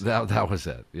curds? That was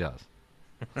it, yes.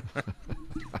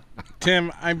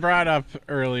 Tim, I brought up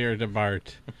earlier to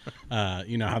Bart, how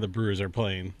the Brewers are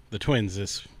playing the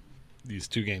Twins these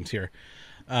 2 games here.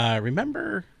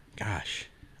 Remember, gosh,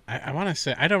 I want to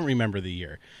say, I don't remember the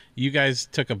year. You guys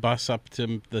took a bus up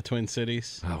to the Twin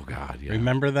Cities? Oh, God, yeah.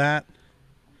 Remember that?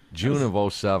 June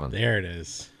of 07. There it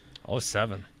is.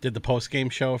 07. Did the post-game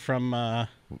show from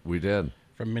We did.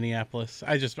 from Minneapolis?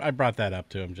 I brought that up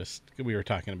to him. We were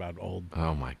talking about old.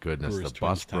 Oh, my goodness. Brewers The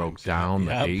bus Twins broke times. down.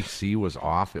 Yep. The AC was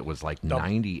off. It was like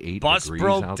 98 Bus degrees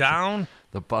broke outside. down?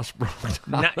 The bus broke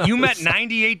down. You met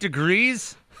 98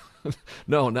 degrees?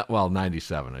 No,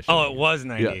 97. I should Oh, it was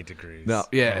 98 degrees. No,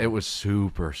 yeah, it was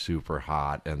super, super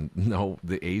hot. And no,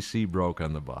 the AC broke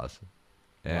on the bus.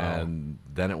 And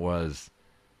then it was,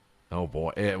 oh,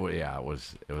 boy. It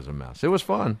was a mess. It was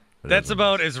fun. That's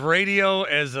about as radio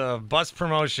as a bus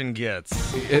promotion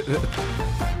gets.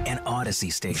 An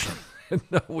Odyssey station.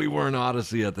 No, we weren't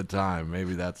Odyssey at the time.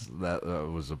 Maybe that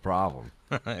was the problem.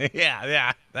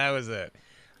 yeah, that was it.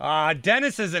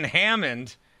 Dennis is in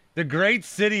Hammond, the great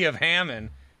city of Hammond,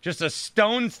 just a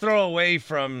stone's throw away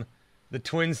from the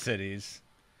Twin Cities,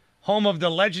 home of the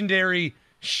legendary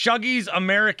Shuggy's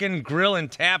American Grill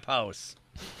and Tap House.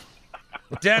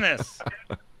 Dennis.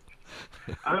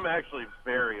 I'm actually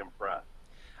very impressed.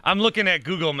 I'm looking at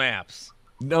Google Maps.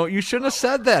 No, you shouldn't have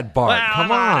said that, Bart. Well, Come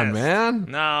I'm on, honest. man.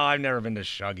 No, I've never been to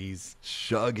Shuggy's.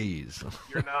 Shuggies.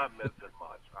 You're not missing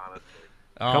much, honestly.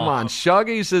 Come on.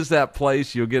 Shuggies is that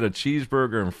place you'll get a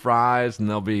cheeseburger and fries, and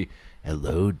they'll be,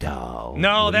 hello, doll.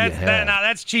 No, What do you that's have?"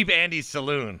 that's Cheap Andy's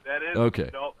Saloon. That is Okay.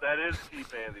 No, that is Cheap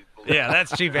Andy's Saloon. Yeah,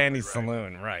 that's Cheap Andy's Right.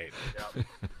 Saloon, right. Yep.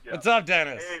 What's up,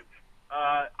 Dennis? Hey,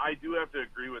 I do have to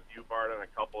agree with you, Bart, on a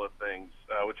couple of things,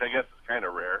 which I guess is kind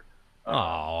of rare.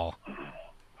 Oh.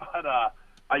 But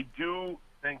I do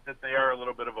think that they are a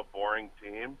little bit of a boring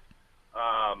team.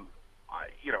 I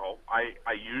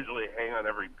usually hang on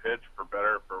every pitch for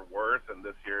better or for worse, and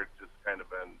this year it's just kind of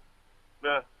been,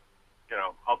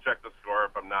 I'll check the score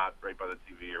if I'm not right by the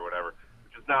TV or whatever,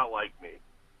 which is not like me.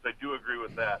 So I do agree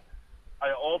with that.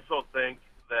 I also think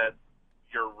that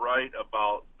you're right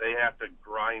about they have to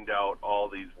grind out all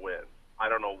these wins. I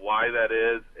don't know why that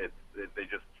is. They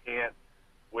just can't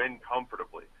win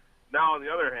comfortably. Now, on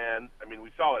the other hand, I mean,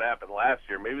 we saw what happened last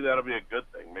year. Maybe that'll be a good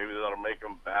thing. Maybe that'll make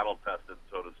them battle-tested,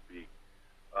 so to speak,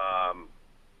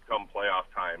 come playoff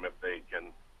time if they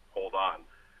can hold on.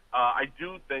 I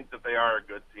do think that they are a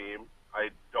good team. I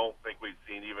don't think we've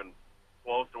seen even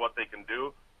close to what they can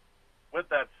do. With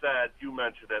that said, you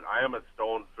mentioned it. I am a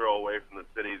stone's throw away from the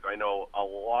cities. I know a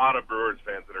lot of Brewers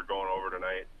fans that are going over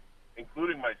tonight,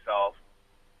 including myself,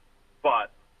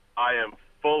 but I am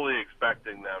fully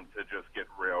expecting them to just get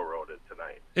railroaded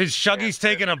tonight. Is Shuggy's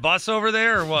taking a bus over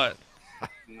there or what?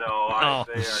 No,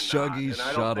 they are Shuggy's not. And I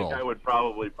don't shuttle. think I would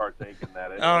probably partake in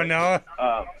that anyway. Oh, no?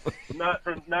 Not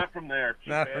from there. Cheap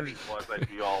Not from- Andy's ones, I'd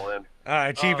be all in. All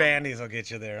right, Cheap Andy's will get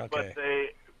you there. Okay.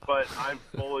 But I'm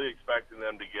fully expecting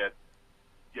them to get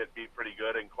beat pretty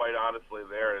good. And quite honestly,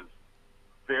 there is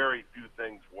very few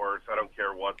things worse. I don't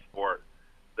care what sport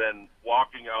than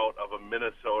walking out of a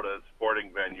Minnesota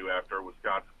sporting venue after a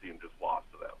Wisconsin team just lost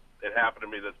to them. It happened to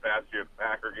me this past year at the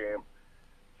Packer game.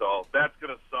 So that's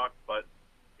going to suck, but,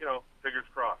 fingers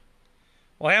crossed.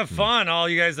 Well, have fun, all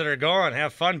you guys that are going.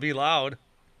 Have fun. Be loud.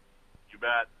 You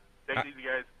bet. Take it easy,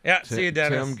 guys. Yeah, see you,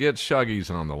 Dennis. Tim, get Shuggies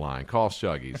on the line. Call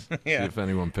Shuggies. Yeah. See if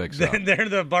anyone picks up. They're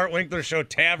the Bart Winkler Show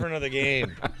tavern of the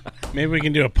game. Maybe we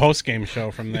can do a post-game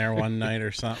show from there one night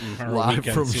or something. Or a Live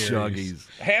weekend from series. Shuggies.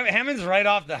 Hammond's right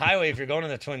off the highway if you're going to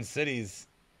the Twin Cities.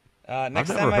 I've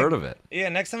never heard of it. Yeah,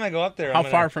 next time I go up there. How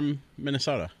far from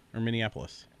Minnesota or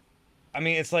Minneapolis? I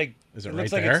mean, it's like Is it it right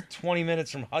looks like there? it's 20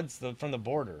 minutes from Hudson, from the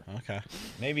border. Okay.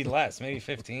 Maybe less, maybe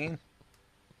 15.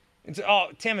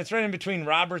 Tim, it's right in between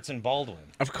Roberts and Baldwin.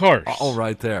 Of course. Oh,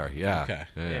 right there. Yeah. Okay.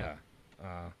 Yeah.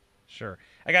 Sure.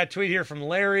 I got a tweet here from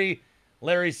Larry.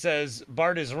 Larry says,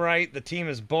 Bart is right. The team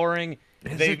is boring.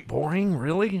 Is it boring,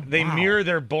 really? They mirror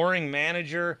their boring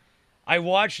manager. I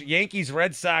watched Yankees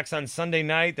Red Sox on Sunday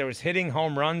night. There was hitting,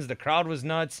 home runs. The crowd was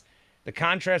nuts. The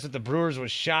contrast with the Brewers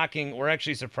was shocking. We're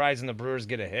actually surprised when the Brewers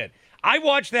get a hit. I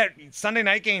watched that Sunday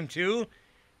night game, too.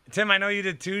 Tim, I know you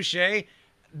did too, Shay.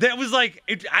 That was like,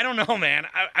 I don't know, man.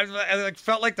 I like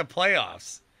felt like the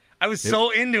playoffs. I was so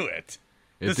into it.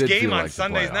 This did game feel on like the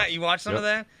Sundays playoffs. night, you watched some of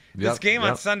that? This Yep, game on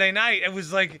yep. Sunday night, it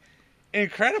was like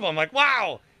incredible. I'm like,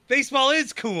 wow, baseball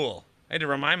is cool. I had to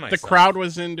remind The myself. crowd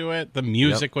was into it. The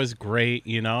music was great.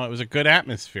 You know, it was a good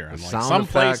atmosphere. The And like sound some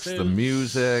effects, places, the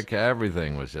music,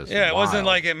 everything was just Yeah, it wasn't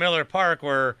wild. like at Miller Park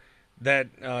where that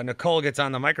Nicole gets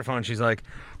on the microphone and she's like,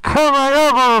 Gruber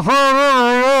Law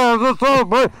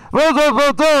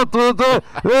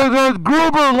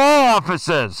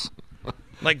Offices.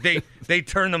 like they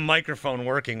turn the microphone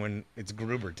working when it's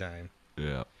Gruber time.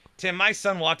 Yeah. Tim, my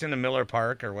son walked into Miller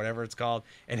Park or whatever it's called,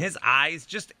 and his eyes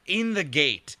just in the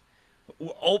gate,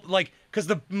 like, because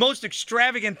the most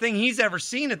extravagant thing he's ever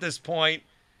seen at this point,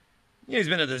 you know, he's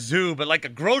been to the zoo, but like a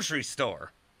grocery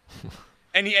store.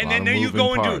 And then of you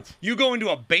moving parts. go into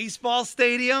a baseball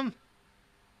stadium.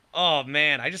 Oh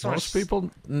man, I just want Most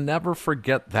people never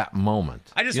forget that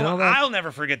moment. I just You know want, that? I'll never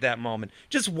forget that moment.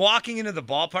 Just walking into the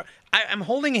ballpark. I'm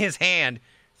holding his hand,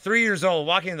 3 years old,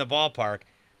 walking in the ballpark.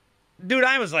 Dude,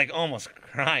 I was like almost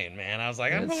crying, man. I was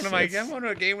like, I'm going to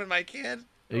a game with my kid.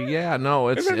 Yeah, no,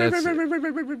 it's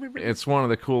one of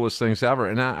the coolest things ever,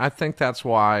 and I think that's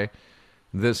why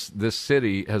this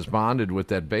city has bonded with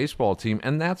that baseball team,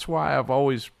 and that's why I've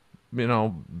always,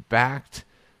 backed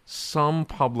some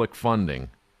public funding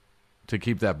to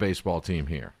keep that baseball team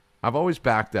here. I've always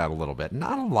backed that a little bit,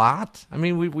 not a lot. I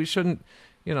mean, we shouldn't,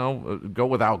 go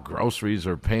without groceries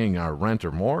or paying our rent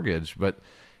or mortgage, but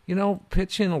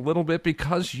pitch in a little bit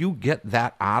because you get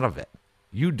that out of it.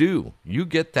 You do. You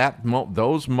get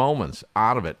those moments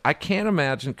out of it. I can't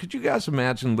imagine. Could you guys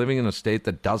imagine living in a state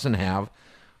that doesn't have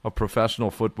a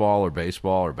professional football or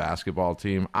baseball or basketball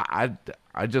team? I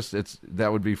just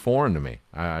that would be foreign to me.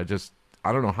 I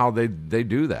don't know how they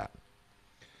do that.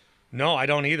 No, I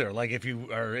don't either. Like if you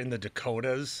are in the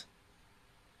Dakotas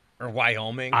or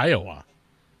Wyoming, Iowa.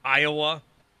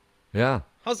 Yeah.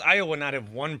 How's Iowa not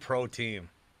have one pro team?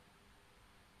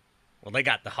 Well, they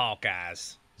got the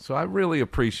Hawkeyes. So I really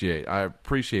appreciate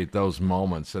those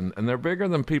moments, and they're bigger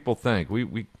than people think.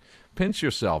 We pinch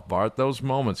yourself, Bart. Those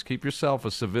moments. Keep yourself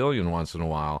a civilian once in a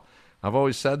while. I've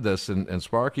always said this, and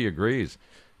Sparky agrees.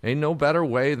 Ain't no better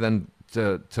way than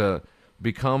to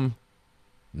become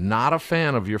not a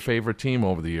fan of your favorite team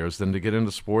over the years than to get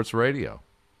into sports radio.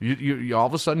 You all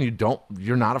of a sudden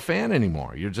you're not a fan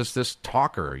anymore. You're just this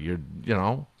talker.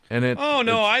 And it. Oh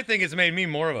no, I think it's made me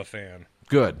more of a fan.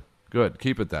 Good.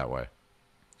 Keep it that way.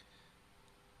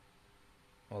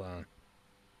 Hold on.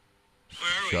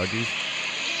 Shuggies.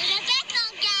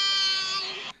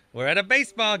 We're at a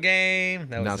baseball game.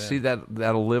 Now see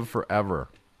that'll live forever.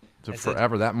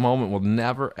 Forever. That moment will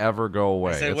never ever go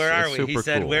away. I said, where are we? He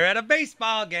said, we're at a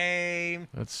baseball game.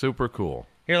 That's super cool.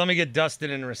 Here, let me get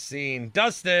Dustin and Racine.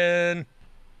 Dustin.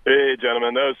 Hey,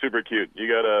 gentlemen, that was super cute. You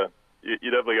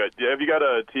definitely got. Have you got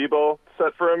a T-ball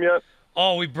set for him yet?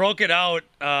 Oh, we broke it out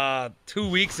 2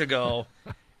 weeks ago,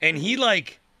 and he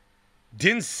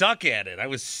didn't suck at it. I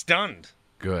was stunned.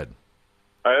 Good.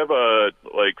 I have a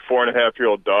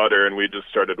 4.5-year-old daughter, and we just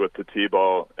started with the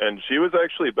T-ball, and she was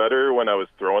actually better when I was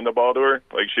throwing the ball to her.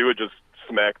 Like she would just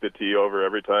smack the tee over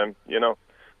every time,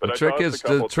 But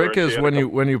The trick is when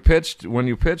you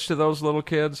pitch to those little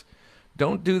kids,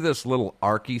 don't do this little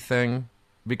arky thing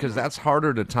because that's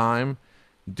harder to time.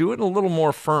 Do it a little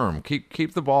more firm.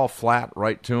 Keep the ball flat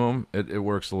right to them. It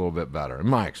works a little bit better, in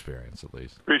my experience at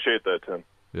least. Appreciate that, Tim.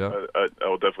 Yeah, I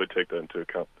will definitely take that into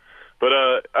account. But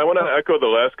I want to echo the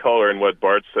last caller and what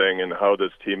Bart's saying and how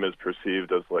this team is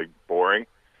perceived as boring.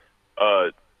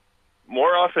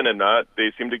 More often than not,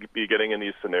 they seem to be getting in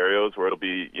these scenarios where it'll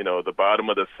be, the bottom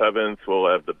of the seventh, we'll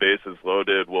have the bases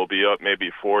loaded, we'll be up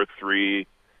maybe 4-3,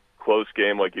 close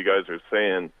game like you guys are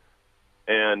saying.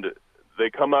 And they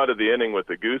come out of the inning with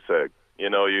a goose egg.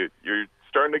 You're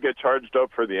starting to get charged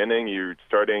up for the inning. You're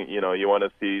starting, you want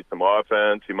to see some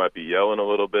offense. You might be yelling a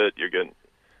little bit.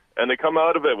 And they come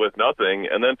out of it with nothing.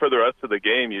 And then for the rest of the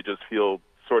game, you just feel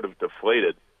sort of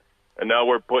deflated. And now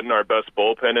we're putting our best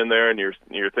bullpen in there, and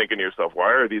you're thinking to yourself,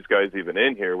 why are these guys even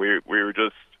in here? We were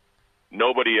just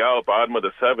nobody out, bottom of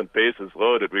the seventh, bases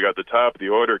loaded. We got the top of the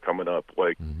order coming up.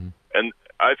 And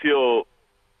I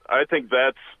think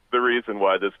that's the reason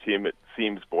why this team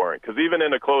seems boring. Because even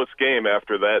in a close game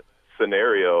after that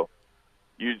scenario,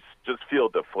 you just feel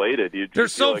deflated. They're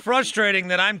so frustrating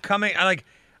that I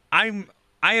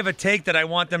have a take that I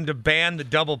want them to ban the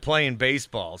double play in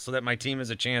baseball so that my team has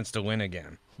a chance to win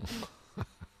again.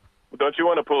 Don't you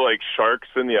want to put sharks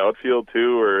in the outfield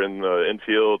too, or in the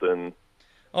infield? And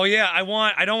oh yeah,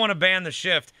 I don't want to ban the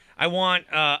shift. I want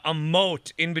a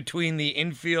moat in between the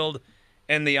infield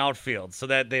and the outfield so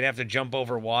that they'd have to jump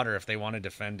over water if they want to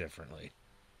defend differently.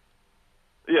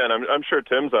 Yeah, and I'm sure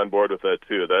Tim's on board with that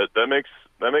too. That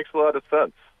makes a lot of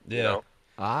sense. Yeah.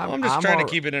 I'm just trying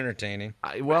to keep it entertaining.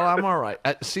 I'm all right.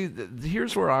 See,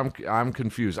 here's where I'm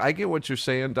confused. I get what you're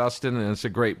saying, Dustin, and it's a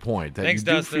great point. That Thanks, you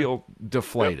do Dustin. feel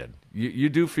deflated. Yep. You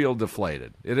do feel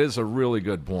deflated. It is a really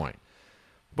good point.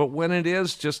 But when it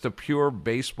is just a pure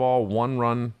baseball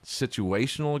one-run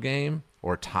situational game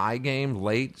or tie game,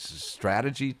 late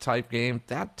strategy type game,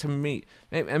 that to me,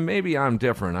 and maybe I'm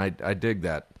different. I dig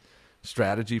that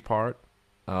strategy part.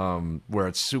 Where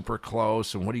it's super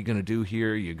close, and what are you going to do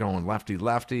here? You're going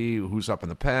lefty-lefty. Who's up in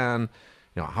the pen?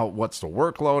 What's the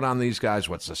workload on these guys?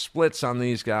 What's the splits on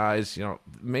these guys?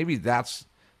 Maybe that's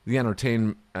the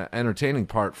entertaining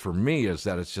part for me, is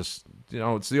that it's just,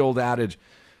 it's the old adage,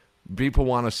 people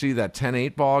want to see that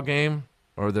 10-8 ball game,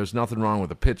 or there's nothing wrong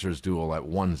with a pitcher's duel at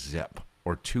 1-zip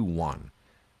or 2-1.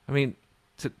 I mean,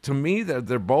 to me,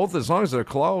 they're both, as long as they're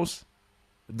close,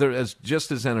 they're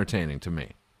just as entertaining to me.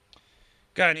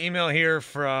 Got an email here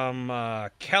from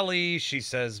Kelly. She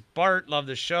says, Bart, love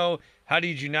the show. How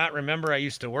did you not remember I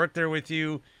used to work there with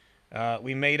you?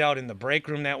 We made out in the break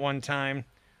room that one time.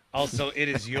 Also, it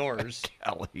is yours.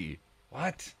 Kelly.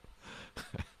 What?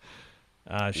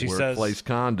 She Workplace says,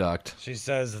 conduct. She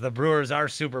says, the Brewers are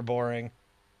super boring.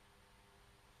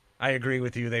 I agree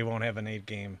with you. They won't have an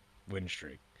 8-game win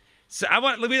streak. So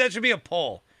maybe that should be a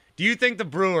poll. Do you think the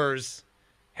Brewers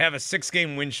have a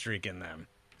 6-game win streak in them?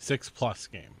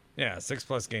 6+ game. Yeah,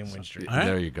 6+ game win streak.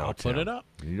 There you go. I'll put it up.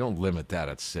 You don't limit that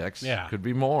at 6. Yeah. Could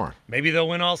be more. Maybe they'll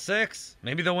win all 6.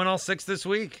 Maybe they'll win all 6 this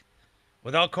week.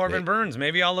 Without Corbin Burns,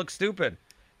 maybe I'll look stupid.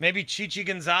 Maybe Chichi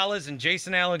Gonzalez and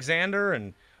Jason Alexander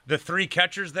and the 3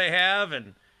 catchers they have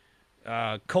and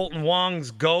Colton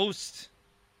Wong's ghost.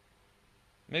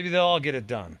 Maybe they'll all get it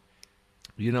done.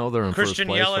 They're in Christian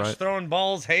first place, Yelich right? throwing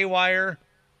balls haywire.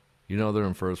 They're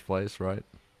in first place, right?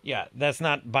 Yeah, that's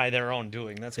not by their own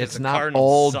doing. That's 'cause It's the not Cardinals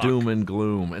all suck. doom and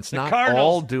gloom. It's The not Cardinals,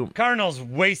 all doom. Cardinals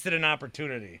wasted an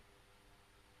opportunity.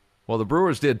 Well, the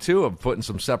Brewers did too, of putting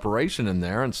some separation in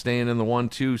there and staying in the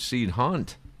 1-2 seed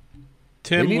hunt.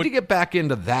 Tim, they need to get back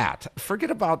into that. Forget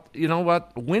about,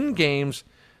 win games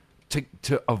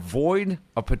to avoid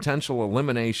a potential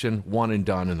elimination, one and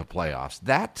done in the playoffs.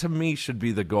 That, to me, should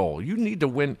be the goal. You need to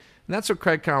win. And that's what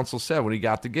Craig Counsell said when he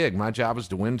got the gig. My job is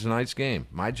to win tonight's game.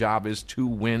 My job is to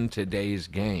win today's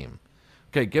game.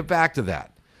 Okay, get back to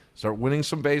that. Start winning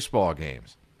some baseball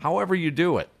games. However you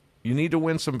do it, you need to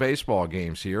win some baseball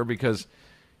games here because,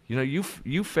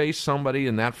 you face somebody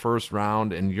in that first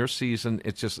round and your season,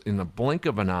 it's just in the blink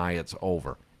of an eye, it's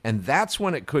over. And that's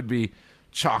when it could be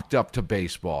chalked up to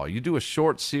baseball. You do a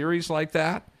short series like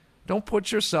that, don't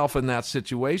put yourself in that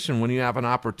situation when you have an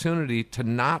opportunity to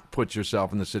not put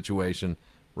yourself in the situation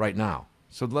right now.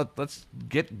 So let's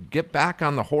get back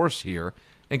on the horse here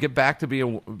and get back to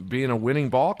being a winning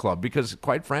ball club because,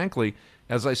 quite frankly,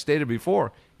 as I stated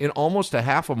before, in almost a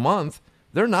half a month,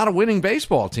 they're not a winning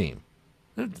baseball team.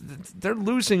 They're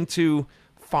losing to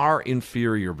far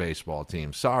inferior baseball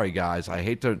teams. Sorry, guys. I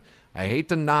hate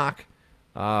to knock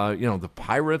the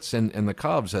Pirates and the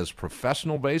Cubs as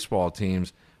professional baseball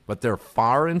teams, but they're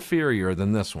far inferior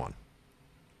than this one.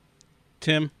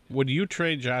 Tim, would you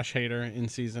trade Josh Hader in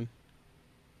season?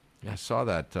 Yeah, I saw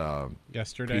that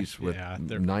yesterday piece with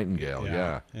Nightingale.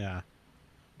 Yeah.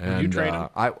 And would you trade him?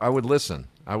 I would listen.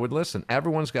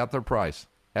 Everyone's got their price.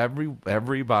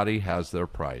 Everybody has their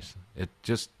price. It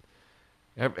just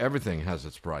everything has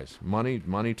its price.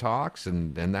 Money talks,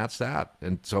 and that's that.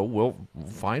 And so we'll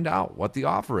find out what the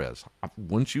offer is.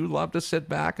 Wouldn't you love to sit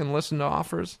back and listen to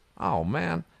offers? Oh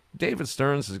man, David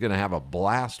Stearns is going to have a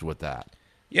blast with that.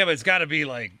 Yeah, but it's got to be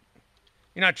like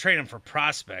you're not trading for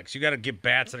prospects. You got to get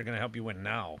bats that are going to help you win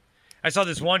now. I saw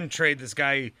this one trade. This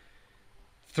guy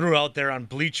threw out there on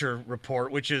Bleacher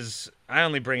Report, which is, I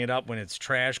only bring it up when it's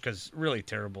trash because really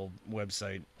terrible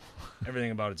website.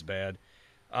 Everything about it's bad.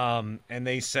 And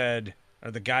they said,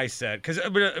 or the guy said, because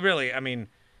really, I mean,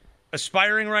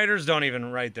 aspiring writers don't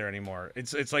even write there anymore.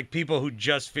 It's like people who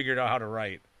just figured out how to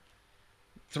write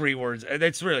 3 words.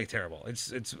 It's really terrible.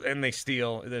 It's and they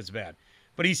steal. It's bad.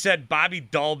 But he said Bobby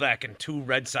Dahlbeck and 2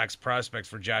 Red Sox prospects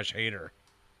for Josh Hader.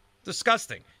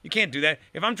 Disgusting. You can't do that.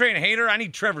 If I'm trading Hader, I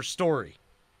need Trevor Story.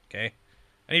 Okay?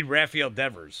 I need Rafael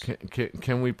Devers.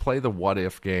 Can we play the what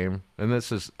if game? And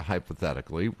this is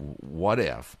hypothetically, what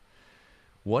if?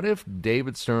 What if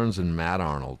David Stearns and Matt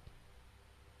Arnold,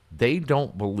 they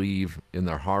don't believe in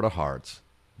their heart of hearts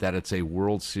that it's a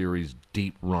World Series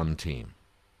deep run team?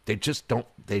 They just don't.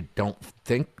 They don't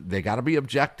think. They got to be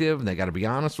objective. They got to be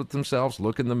honest with themselves.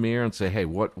 Look in the mirror and say, "Hey,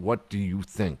 what do you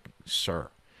think, sir?"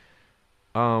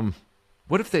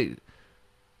 What if they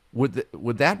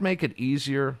would that make it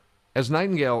easier? As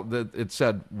Nightingale, it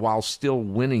said, while still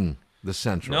winning the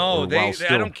Central. No, I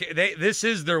don't care. This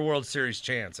is their World Series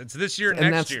chance. It's this year,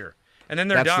 next year, and then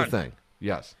they're done. That's the thing.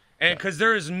 Yes, and because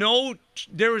there is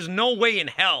no way in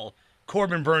hell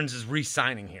Corbin Burns is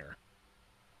re-signing here.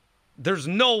 There's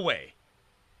no way.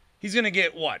 He's going to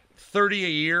get, what, 30 a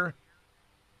year?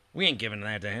 We ain't giving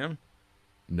that to him.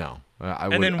 No. I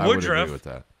would Woodruff, agree with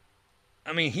that.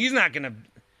 I mean, he's not going to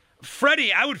 –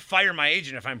 Freddie, I would fire my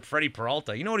agent if I'm Freddie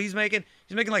Peralta. You know what he's making?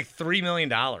 He's making like $3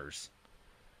 million.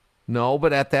 No,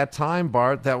 but at that time,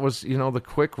 Bart, that was, the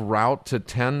quick route to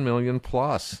 $10 million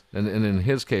plus. And in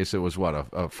his case, it was, what,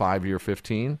 a 5-year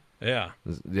 15? Yeah.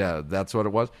 Yeah, that's what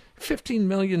it was. $15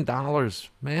 million,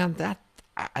 man,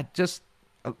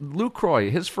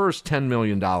 Lucroy, his first $10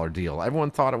 million deal,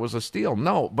 everyone thought it was a steal.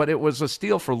 No, but it was a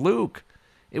steal for Luke.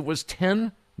 It was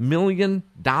 $10 million.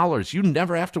 You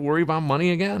never have to worry about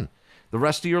money again the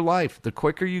rest of your life. The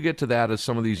quicker you get to that, as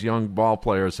some of these young ball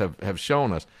players have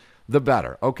shown us, the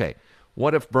better. Okay,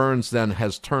 what if Burns then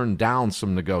has turned down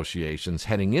some negotiations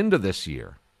heading into this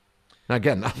year? Now,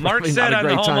 again, Mark said on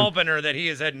the home opener that he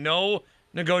has had no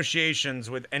negotiations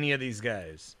with any of these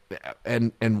guys.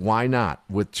 And why not?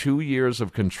 With 2 years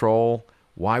of control,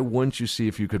 why wouldn't you see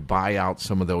if you could buy out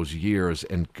some of those years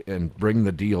and bring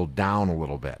the deal down a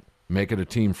little bit? Make it a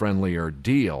team-friendlier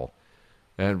deal,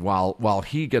 and while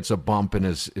he gets a bump in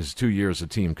his 2 years of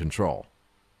team control.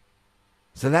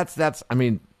 So that's I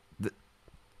mean,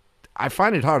 I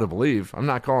find it hard to believe. I'm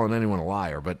not calling anyone a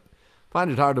liar, but find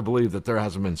it hard to believe that there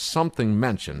hasn't been something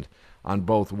mentioned on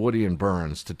both Woody and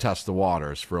Burns to test the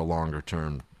waters for a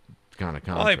longer-term kind of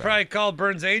contract. Well, they probably called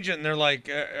Burns' agent, and they're like,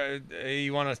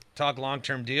 you want to talk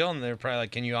long-term deal? And they're probably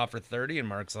like, can you offer 30? And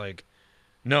Mark's like,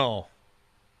 no.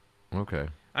 Okay.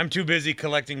 I'm too busy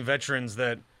collecting veterans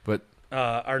that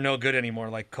are no good anymore,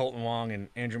 like Colton Wong and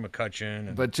Andrew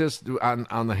McCutchen. But just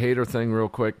on the Hader thing real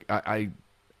quick, I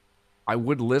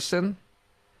would listen.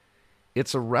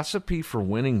 It's a recipe for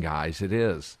winning, guys. It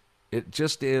is. It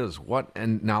just is.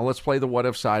 And now let's play the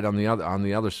what-if side on the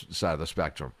other side of the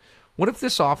spectrum. What if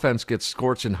this offense gets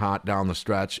scorching hot down the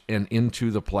stretch and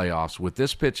into the playoffs with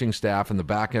this pitching staff and the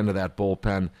back end of that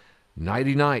bullpen,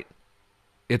 nighty-night?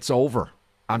 It's over.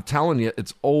 I'm telling you,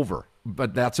 it's over.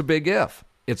 But that's a big if.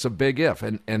 It's a big if.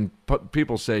 And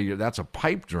people say that's a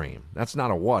pipe dream. That's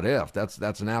not a what if. That's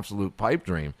an absolute pipe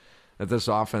dream that this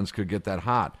offense could get that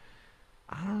hot.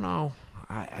 I don't know.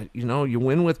 You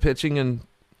win with pitching and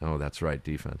oh, that's right,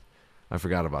 defense. I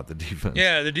forgot about the defense.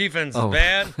 Yeah, the defense is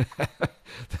bad.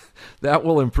 That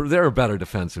will improve. They're a better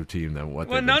defensive team than what.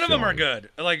 Well, none of them are good.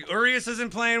 Like Urias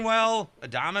isn't playing well.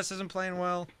 Adames isn't playing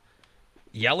well.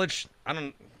 Yelich,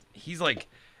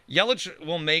 Yelich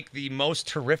will make the most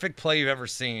terrific play you've ever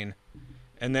seen,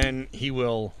 and then he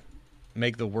will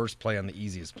make the worst play on the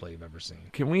easiest play you've ever seen.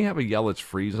 Can we have a Yelich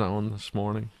free zone this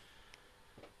morning?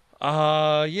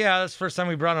 Yeah, that's the first time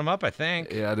we brought him up, I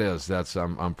think. Yeah, it is.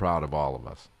 I'm proud of all of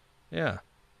us. Yeah.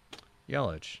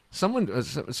 Yelich.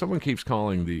 Someone keeps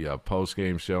calling the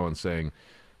post-game show and saying,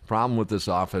 problem with this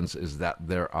offense is that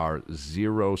there are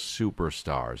 0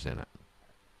 superstars in it.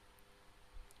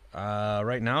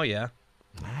 Right now, yeah.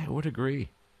 I would agree.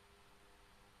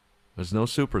 There's no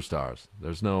superstars.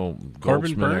 There's no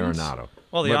Corbin Goldschmidt, Burns? Arenado.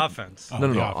 Well, the offense.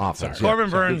 No, offense. Sorry. Corbin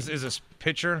Burns is a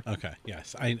pitcher. Okay,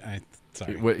 yes.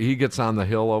 Sorry. He gets on the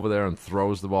hill over there and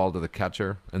throws the ball to the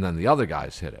catcher, and then the other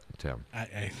guys hit it, Tim.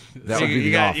 That would be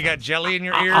you got jelly in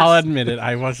your ears? I'll admit it.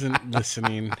 I wasn't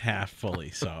listening half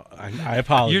fully, so I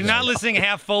apologize. You're not listening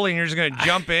half fully, and you're just going to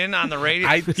jump in on the radio?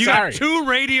 Got 2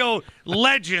 radio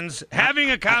legends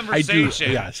having a conversation. I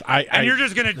do, yes. And you're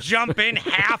just going to jump in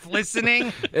half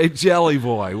listening? Hey, Jelly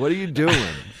Boy, what are you doing?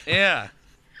 Yeah.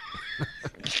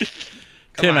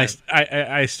 Tim, on.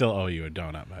 I still owe you a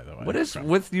donut, by the way. What is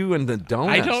with you and the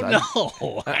donuts? I don't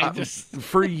know. I just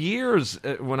for years,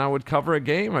 when I would cover a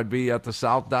game, I'd be at the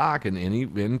South Dock, and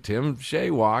in Tim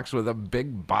Shea walks with a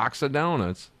big box of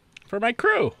donuts. for my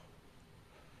crew.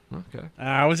 Okay.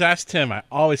 I always asked Tim. I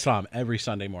always saw him every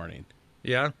Sunday morning.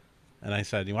 Yeah. And I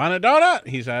said, "You want a donut?"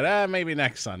 He said, "Maybe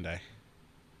next Sunday."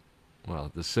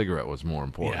 Well, the cigarette was more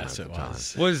important. Yes, at it the time.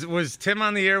 was. Was Tim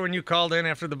on the air when you called in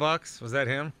after the Bucks? Was that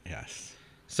him? Yes.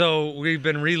 So we've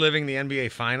been reliving the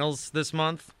NBA Finals this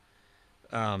month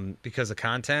because of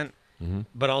content. Mm-hmm.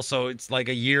 But also, it's like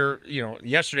a year.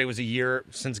 Yesterday was a year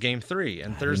since Game 3,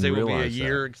 and Thursday will be a realize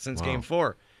year that. since Wow. Game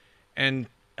 4. And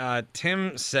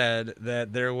Tim said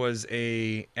that there was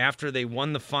after they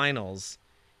won the finals,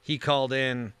 he called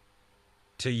in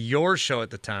to your show at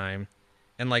the time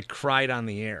and like cried on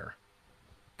the air.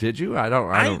 Did you? I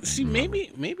don't see. remember.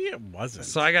 Maybe it wasn't.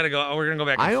 So I got to go. Oh, we're gonna go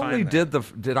back. And I only find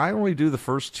that. did I only do the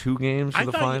first 2 games of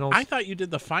the finals? I thought you did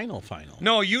the final.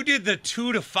 No, you did the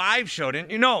 2 to 5 show,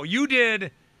 didn't you? No, you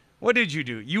did. What did you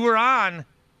do? You were on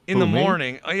in the Who, me?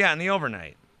 morning. Oh yeah, in the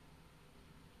overnight.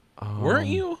 Weren't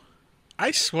you?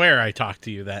 I swear I talked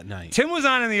to you that night. Tim was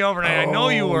on in the overnight. I know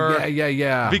you were.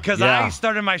 Yeah. Because yeah. I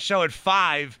started my show at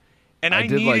 5, and I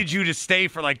did, needed like- you to stay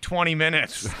for like 20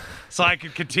 minutes so I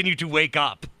could continue to wake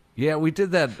up. Yeah, we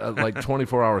did that like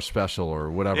 24-hour special or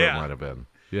whatever Yeah. it might have been.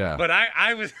 Yeah. But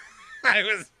I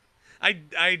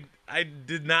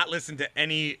did not listen to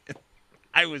any.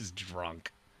 I was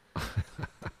drunk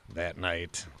that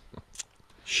night.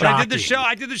 But I did the show.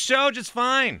 I did the show just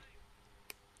fine.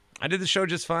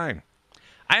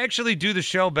 I actually do the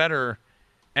show better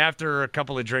after a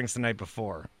couple of drinks the night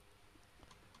before.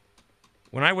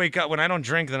 When I wake up, when I don't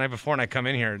drink the night before and I come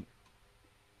in here,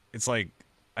 it's like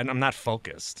I'm not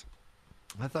focused.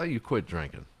 I thought you quit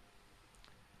drinking.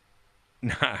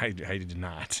 No, I did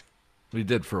not. We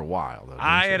did for a while, though.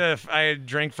 I had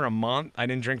drank for a month. I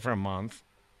didn't drink for a month.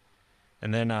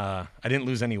 And then I didn't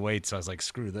lose any weight, so I was like,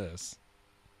 screw this.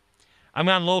 I'm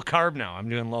on low carb now. I'm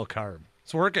doing low carb.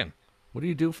 It's working. What do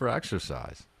you do for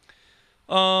exercise?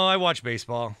 I watch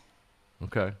baseball.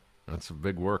 Okay. That's a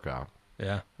big workout.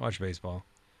 Yeah, watch baseball.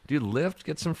 Do you lift?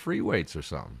 Get some free weights or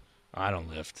something. I don't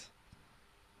lift.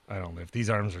 These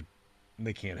arms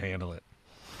they can't handle it.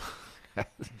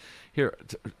 Here,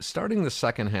 starting the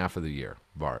second half of the year,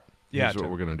 Bart, Yeah, here's what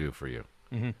Tim. we're going to do for you.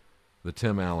 Mhm. The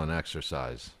Tim Allen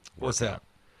exercise. What's workout.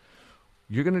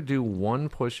 that? You're going to do 1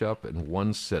 push-up and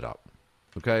 1 sit-up,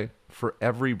 okay, for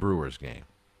every Brewers game.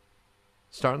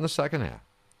 Starting the second half.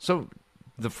 So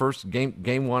the first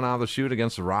game 1 out of the chute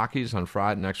against the Rockies on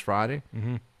next Friday,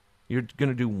 you're going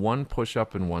to do 1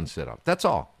 push-up and 1 sit-up. That's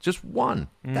all. Just 1.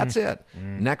 That's it.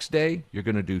 Next day, you're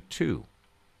going to do 2.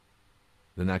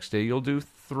 The next day, you'll do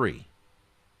 3.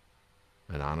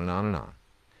 And on and on and on.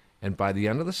 And by the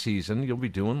end of the season, you'll be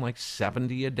doing like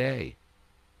 70 a day.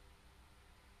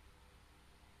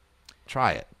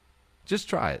 Try it. Just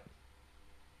try it.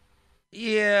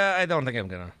 Yeah, I don't think I'm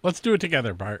gonna. Let's do it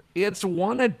together, Bart. It's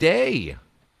 1 a day.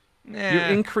 Nah. You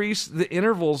increase the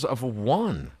intervals of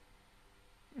 1.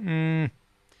 How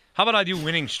about I do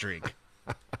winning streak?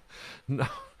 No.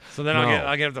 So then No.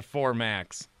 I'll get up to 4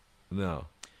 max. No.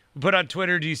 Put on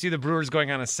Twitter, do you see the Brewers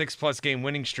going on a 6+ game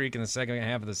winning streak in the second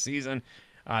half of the season?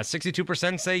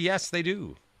 62% say yes, they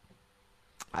do.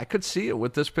 I could see it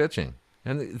with this pitching.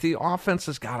 And the offense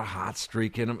has got a hot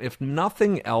streak in them. If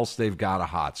nothing else, they've got a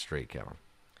hot streak in them.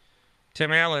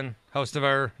 Tim Allen, host of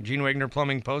our Gene Wagner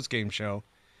Plumbing postgame show.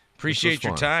 Appreciate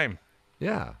your fun. time.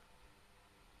 Yeah.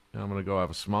 Now I'm going to go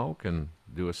have a smoke and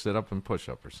do a sit-up and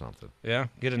push-up or something. Yeah,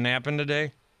 get a nap in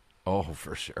today. Oh,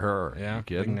 for sure. Yeah, You big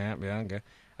kidding? nap. Yeah, okay.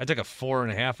 I took a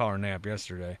 4.5-hour nap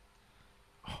yesterday.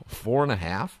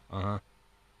 4.5? Uh-huh.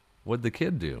 What'd the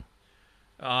kid do?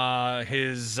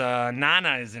 His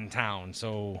Nana is in town,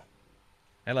 so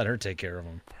I let her take care of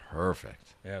him.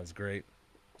 Perfect. Yeah, it was great.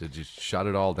 Did you shut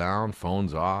it all down,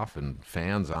 phones off and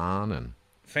fans on? And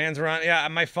Fans were on. Yeah,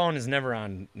 my phone is never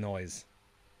on noise.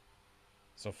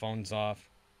 So phone's off.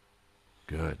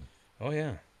 good. Oh,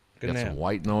 yeah. Good Got nap. some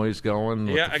white noise going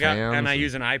with Yeah, the I got, fans and I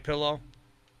use an iPillow.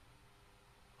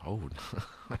 Oh.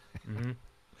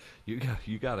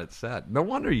 You got it set. No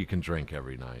wonder you can drink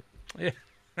every night. Yeah,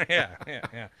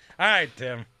 yeah. All right,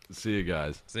 Tim. See you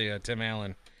guys. See ya, Tim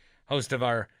Allen, host of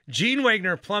our Gene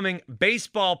Wagner Plumbing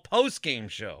Baseball postgame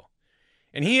show.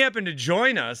 And he happened to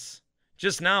join us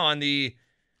just now on the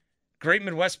Great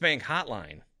Midwest Bank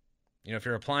hotline. You know, if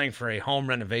you're applying for a home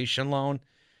renovation loan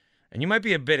and you might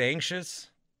be a bit anxious,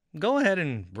 go ahead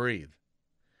and breathe.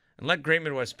 And let Great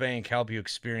Midwest Bank help you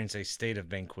experience a state of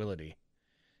tranquility.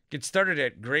 Get started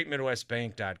at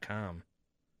greatmidwestbank.com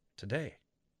today.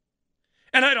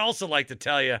 And I'd also like to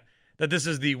tell you that this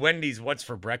is the Wendy's What's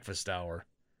for Breakfast Hour.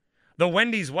 The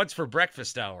Wendy's What's for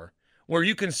Breakfast Hour, where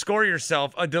you can score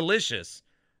yourself a delicious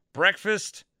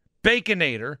breakfast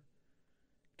Baconator.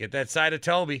 Get that side of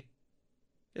Toby.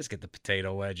 Just get the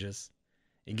potato wedges.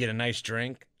 You get a nice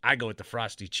drink. I go with the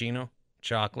Frosty Chino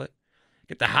chocolate.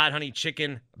 Get the hot honey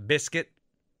chicken biscuit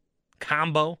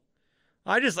combo.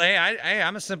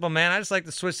 I'm a simple man. I just like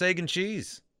the Swiss egg and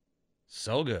cheese.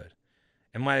 So good.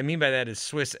 And what I mean by that is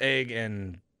Swiss egg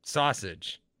and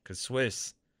sausage, because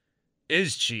Swiss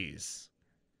is cheese.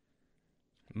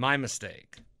 My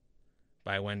mistake.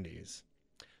 By Wendy's.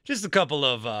 Just a couple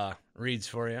of reads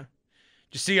for you.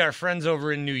 Did you see our friends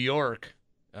over in New York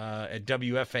at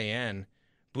WFAN,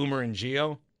 Boomer and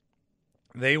Geo?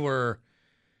 They were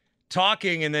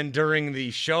talking, and then during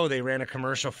the show, they ran a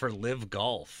commercial for Live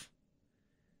Golf.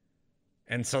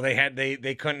 And so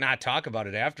they could not talk about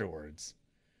it afterwards.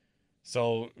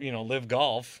 So, Live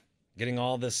Golf, getting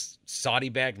all this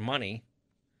Saudi-backed money.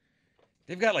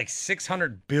 They've got like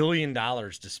 $600 billion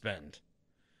to spend.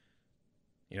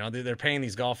 They're paying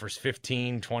these golfers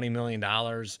 $15, $20 million,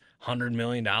 $100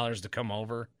 million to come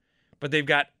over. But they've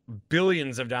got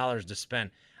billions of dollars to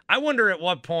spend. I wonder at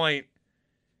what point,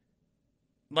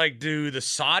 do the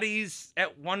Saudis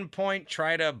at one point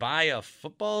try to buy a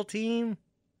football team?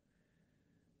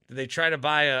 Do they try to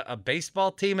buy a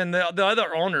baseball team? And the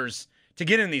other owners, to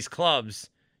get in these clubs,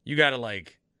 you got to,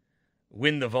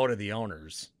 win the vote of the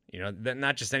owners. That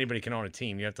not just anybody can own a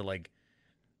team. You have to,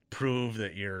 prove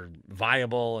that you're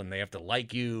viable, and they have to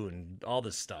like you and all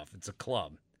this stuff. It's a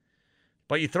club.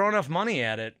 But you throw enough money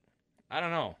at it, I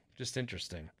don't know. Just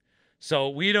interesting. So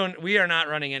we are not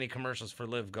running any commercials for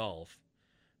Live Golf.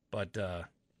 But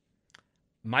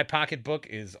my pocketbook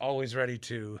is always ready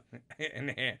to.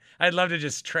 I'd love to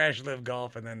just trash Live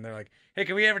Golf, and then they're like, "Hey,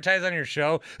 can we advertise on your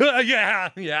show?" Yeah.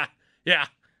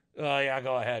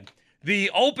 Go ahead.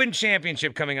 The Open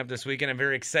Championship coming up this weekend. I'm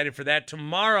very excited for that.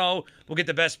 Tomorrow we'll get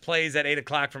the best plays at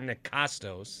 8:00 from Nick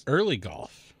Costos. Early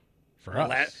golf for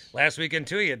us. Last weekend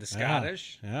too, you had the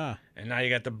Scottish. Yeah. And now you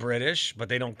got the British, but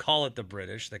they don't call it the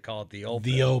British. They call it the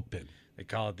Open. The Open. They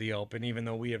call it the Open, even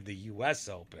though we have the U.S.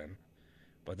 Open.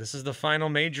 But this is the final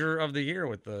major of the year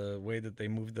with the way that they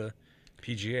moved the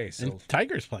PGA. So and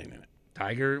Tiger's playing in it.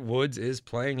 Tiger Woods is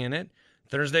playing in it.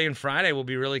 Thursday and Friday will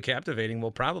be really captivating.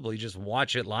 We'll probably just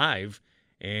watch it live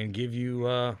and give you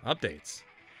updates.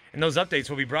 And those updates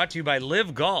will be brought to you by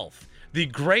Live Golf, the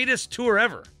greatest tour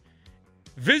ever.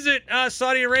 Visit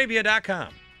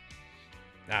SaudiArabia.com.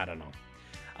 I don't know.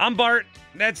 I'm Bart.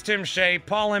 That's Tim Shea.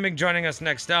 Paul Emmig joining us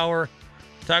next hour.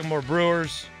 Talk more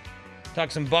Brewers.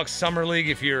 Talk some Bucks Summer League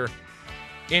if you're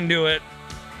into it.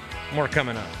 More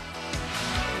coming up.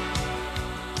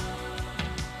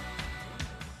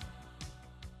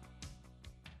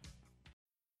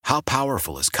 How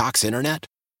powerful is Cox Internet?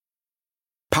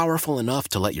 Powerful enough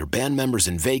to let your band members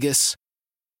in Vegas,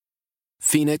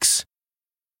 Phoenix,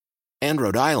 and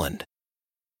Rhode Island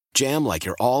jam like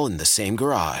you're all in the same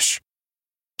garage.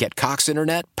 Get Cox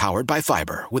Internet powered by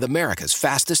fiber with America's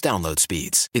fastest download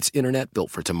speeds. It's internet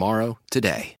built for tomorrow,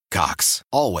 today. Cox,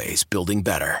 always building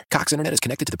better. Cox Internet is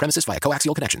connected to the premises via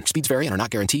coaxial connection. Speeds vary and are not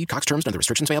guaranteed. Cox terms and other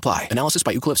restrictions may apply. Analysis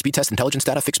by Ookla Speed Test Intelligence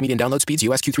Data. Fixed median download speeds.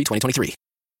 US Q3 2023.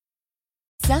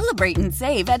 Celebrate and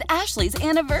save at Ashley's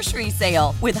Anniversary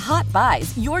Sale. With Hot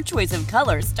Buys, your choice of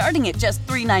colors starting at just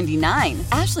 $3.99.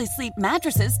 Ashley Sleep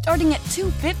mattresses starting at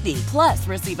 $2.50. Plus,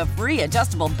 receive a free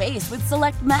adjustable base with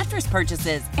select mattress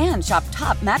purchases. And shop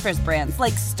top mattress brands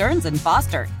like Stearns &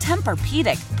 Foster,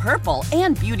 Tempur-Pedic, Purple,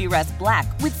 and Beautyrest Black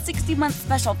with 60-month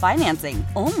special financing.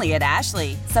 Only at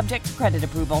Ashley. Subject to credit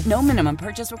approval. No minimum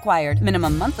purchase required.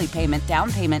 Minimum monthly payment,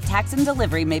 down payment, tax, and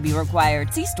delivery may be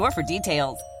required. See store for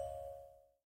details.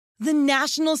 The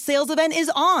national sales event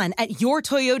is on at your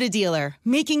Toyota dealer,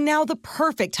 making now the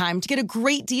perfect time to get a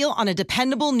great deal on a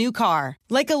dependable new car.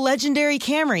 Like a legendary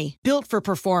Camry, built for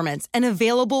performance and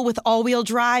available with all-wheel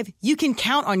drive, you can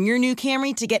count on your new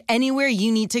Camry to get anywhere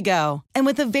you need to go. And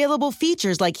with available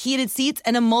features like heated seats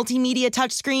and a multimedia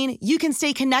touchscreen, you can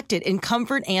stay connected in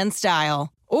comfort and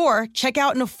style. Or check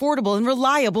out an affordable and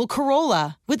reliable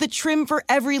Corolla with a trim for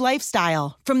every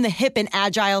lifestyle. From the hip and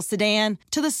agile sedan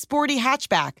to the sporty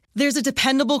hatchback, there's a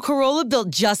dependable Corolla built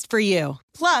just for you.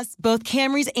 Plus, both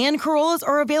Camrys and Corollas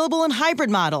are available in hybrid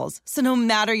models, so no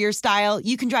matter your style,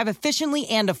 you can drive efficiently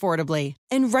and affordably.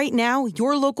 And right now,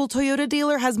 your local Toyota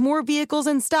dealer has more vehicles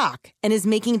in stock and is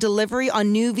making delivery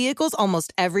on new vehicles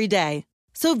almost every day.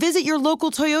 So visit your local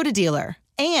Toyota dealer.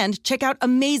 And check out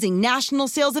amazing national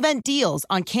sales event deals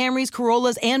on Camrys,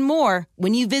 Corollas, and more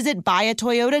when you visit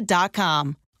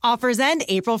buyatoyota.com. Offers end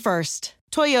April 1st.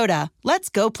 Toyota, let's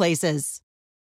go places.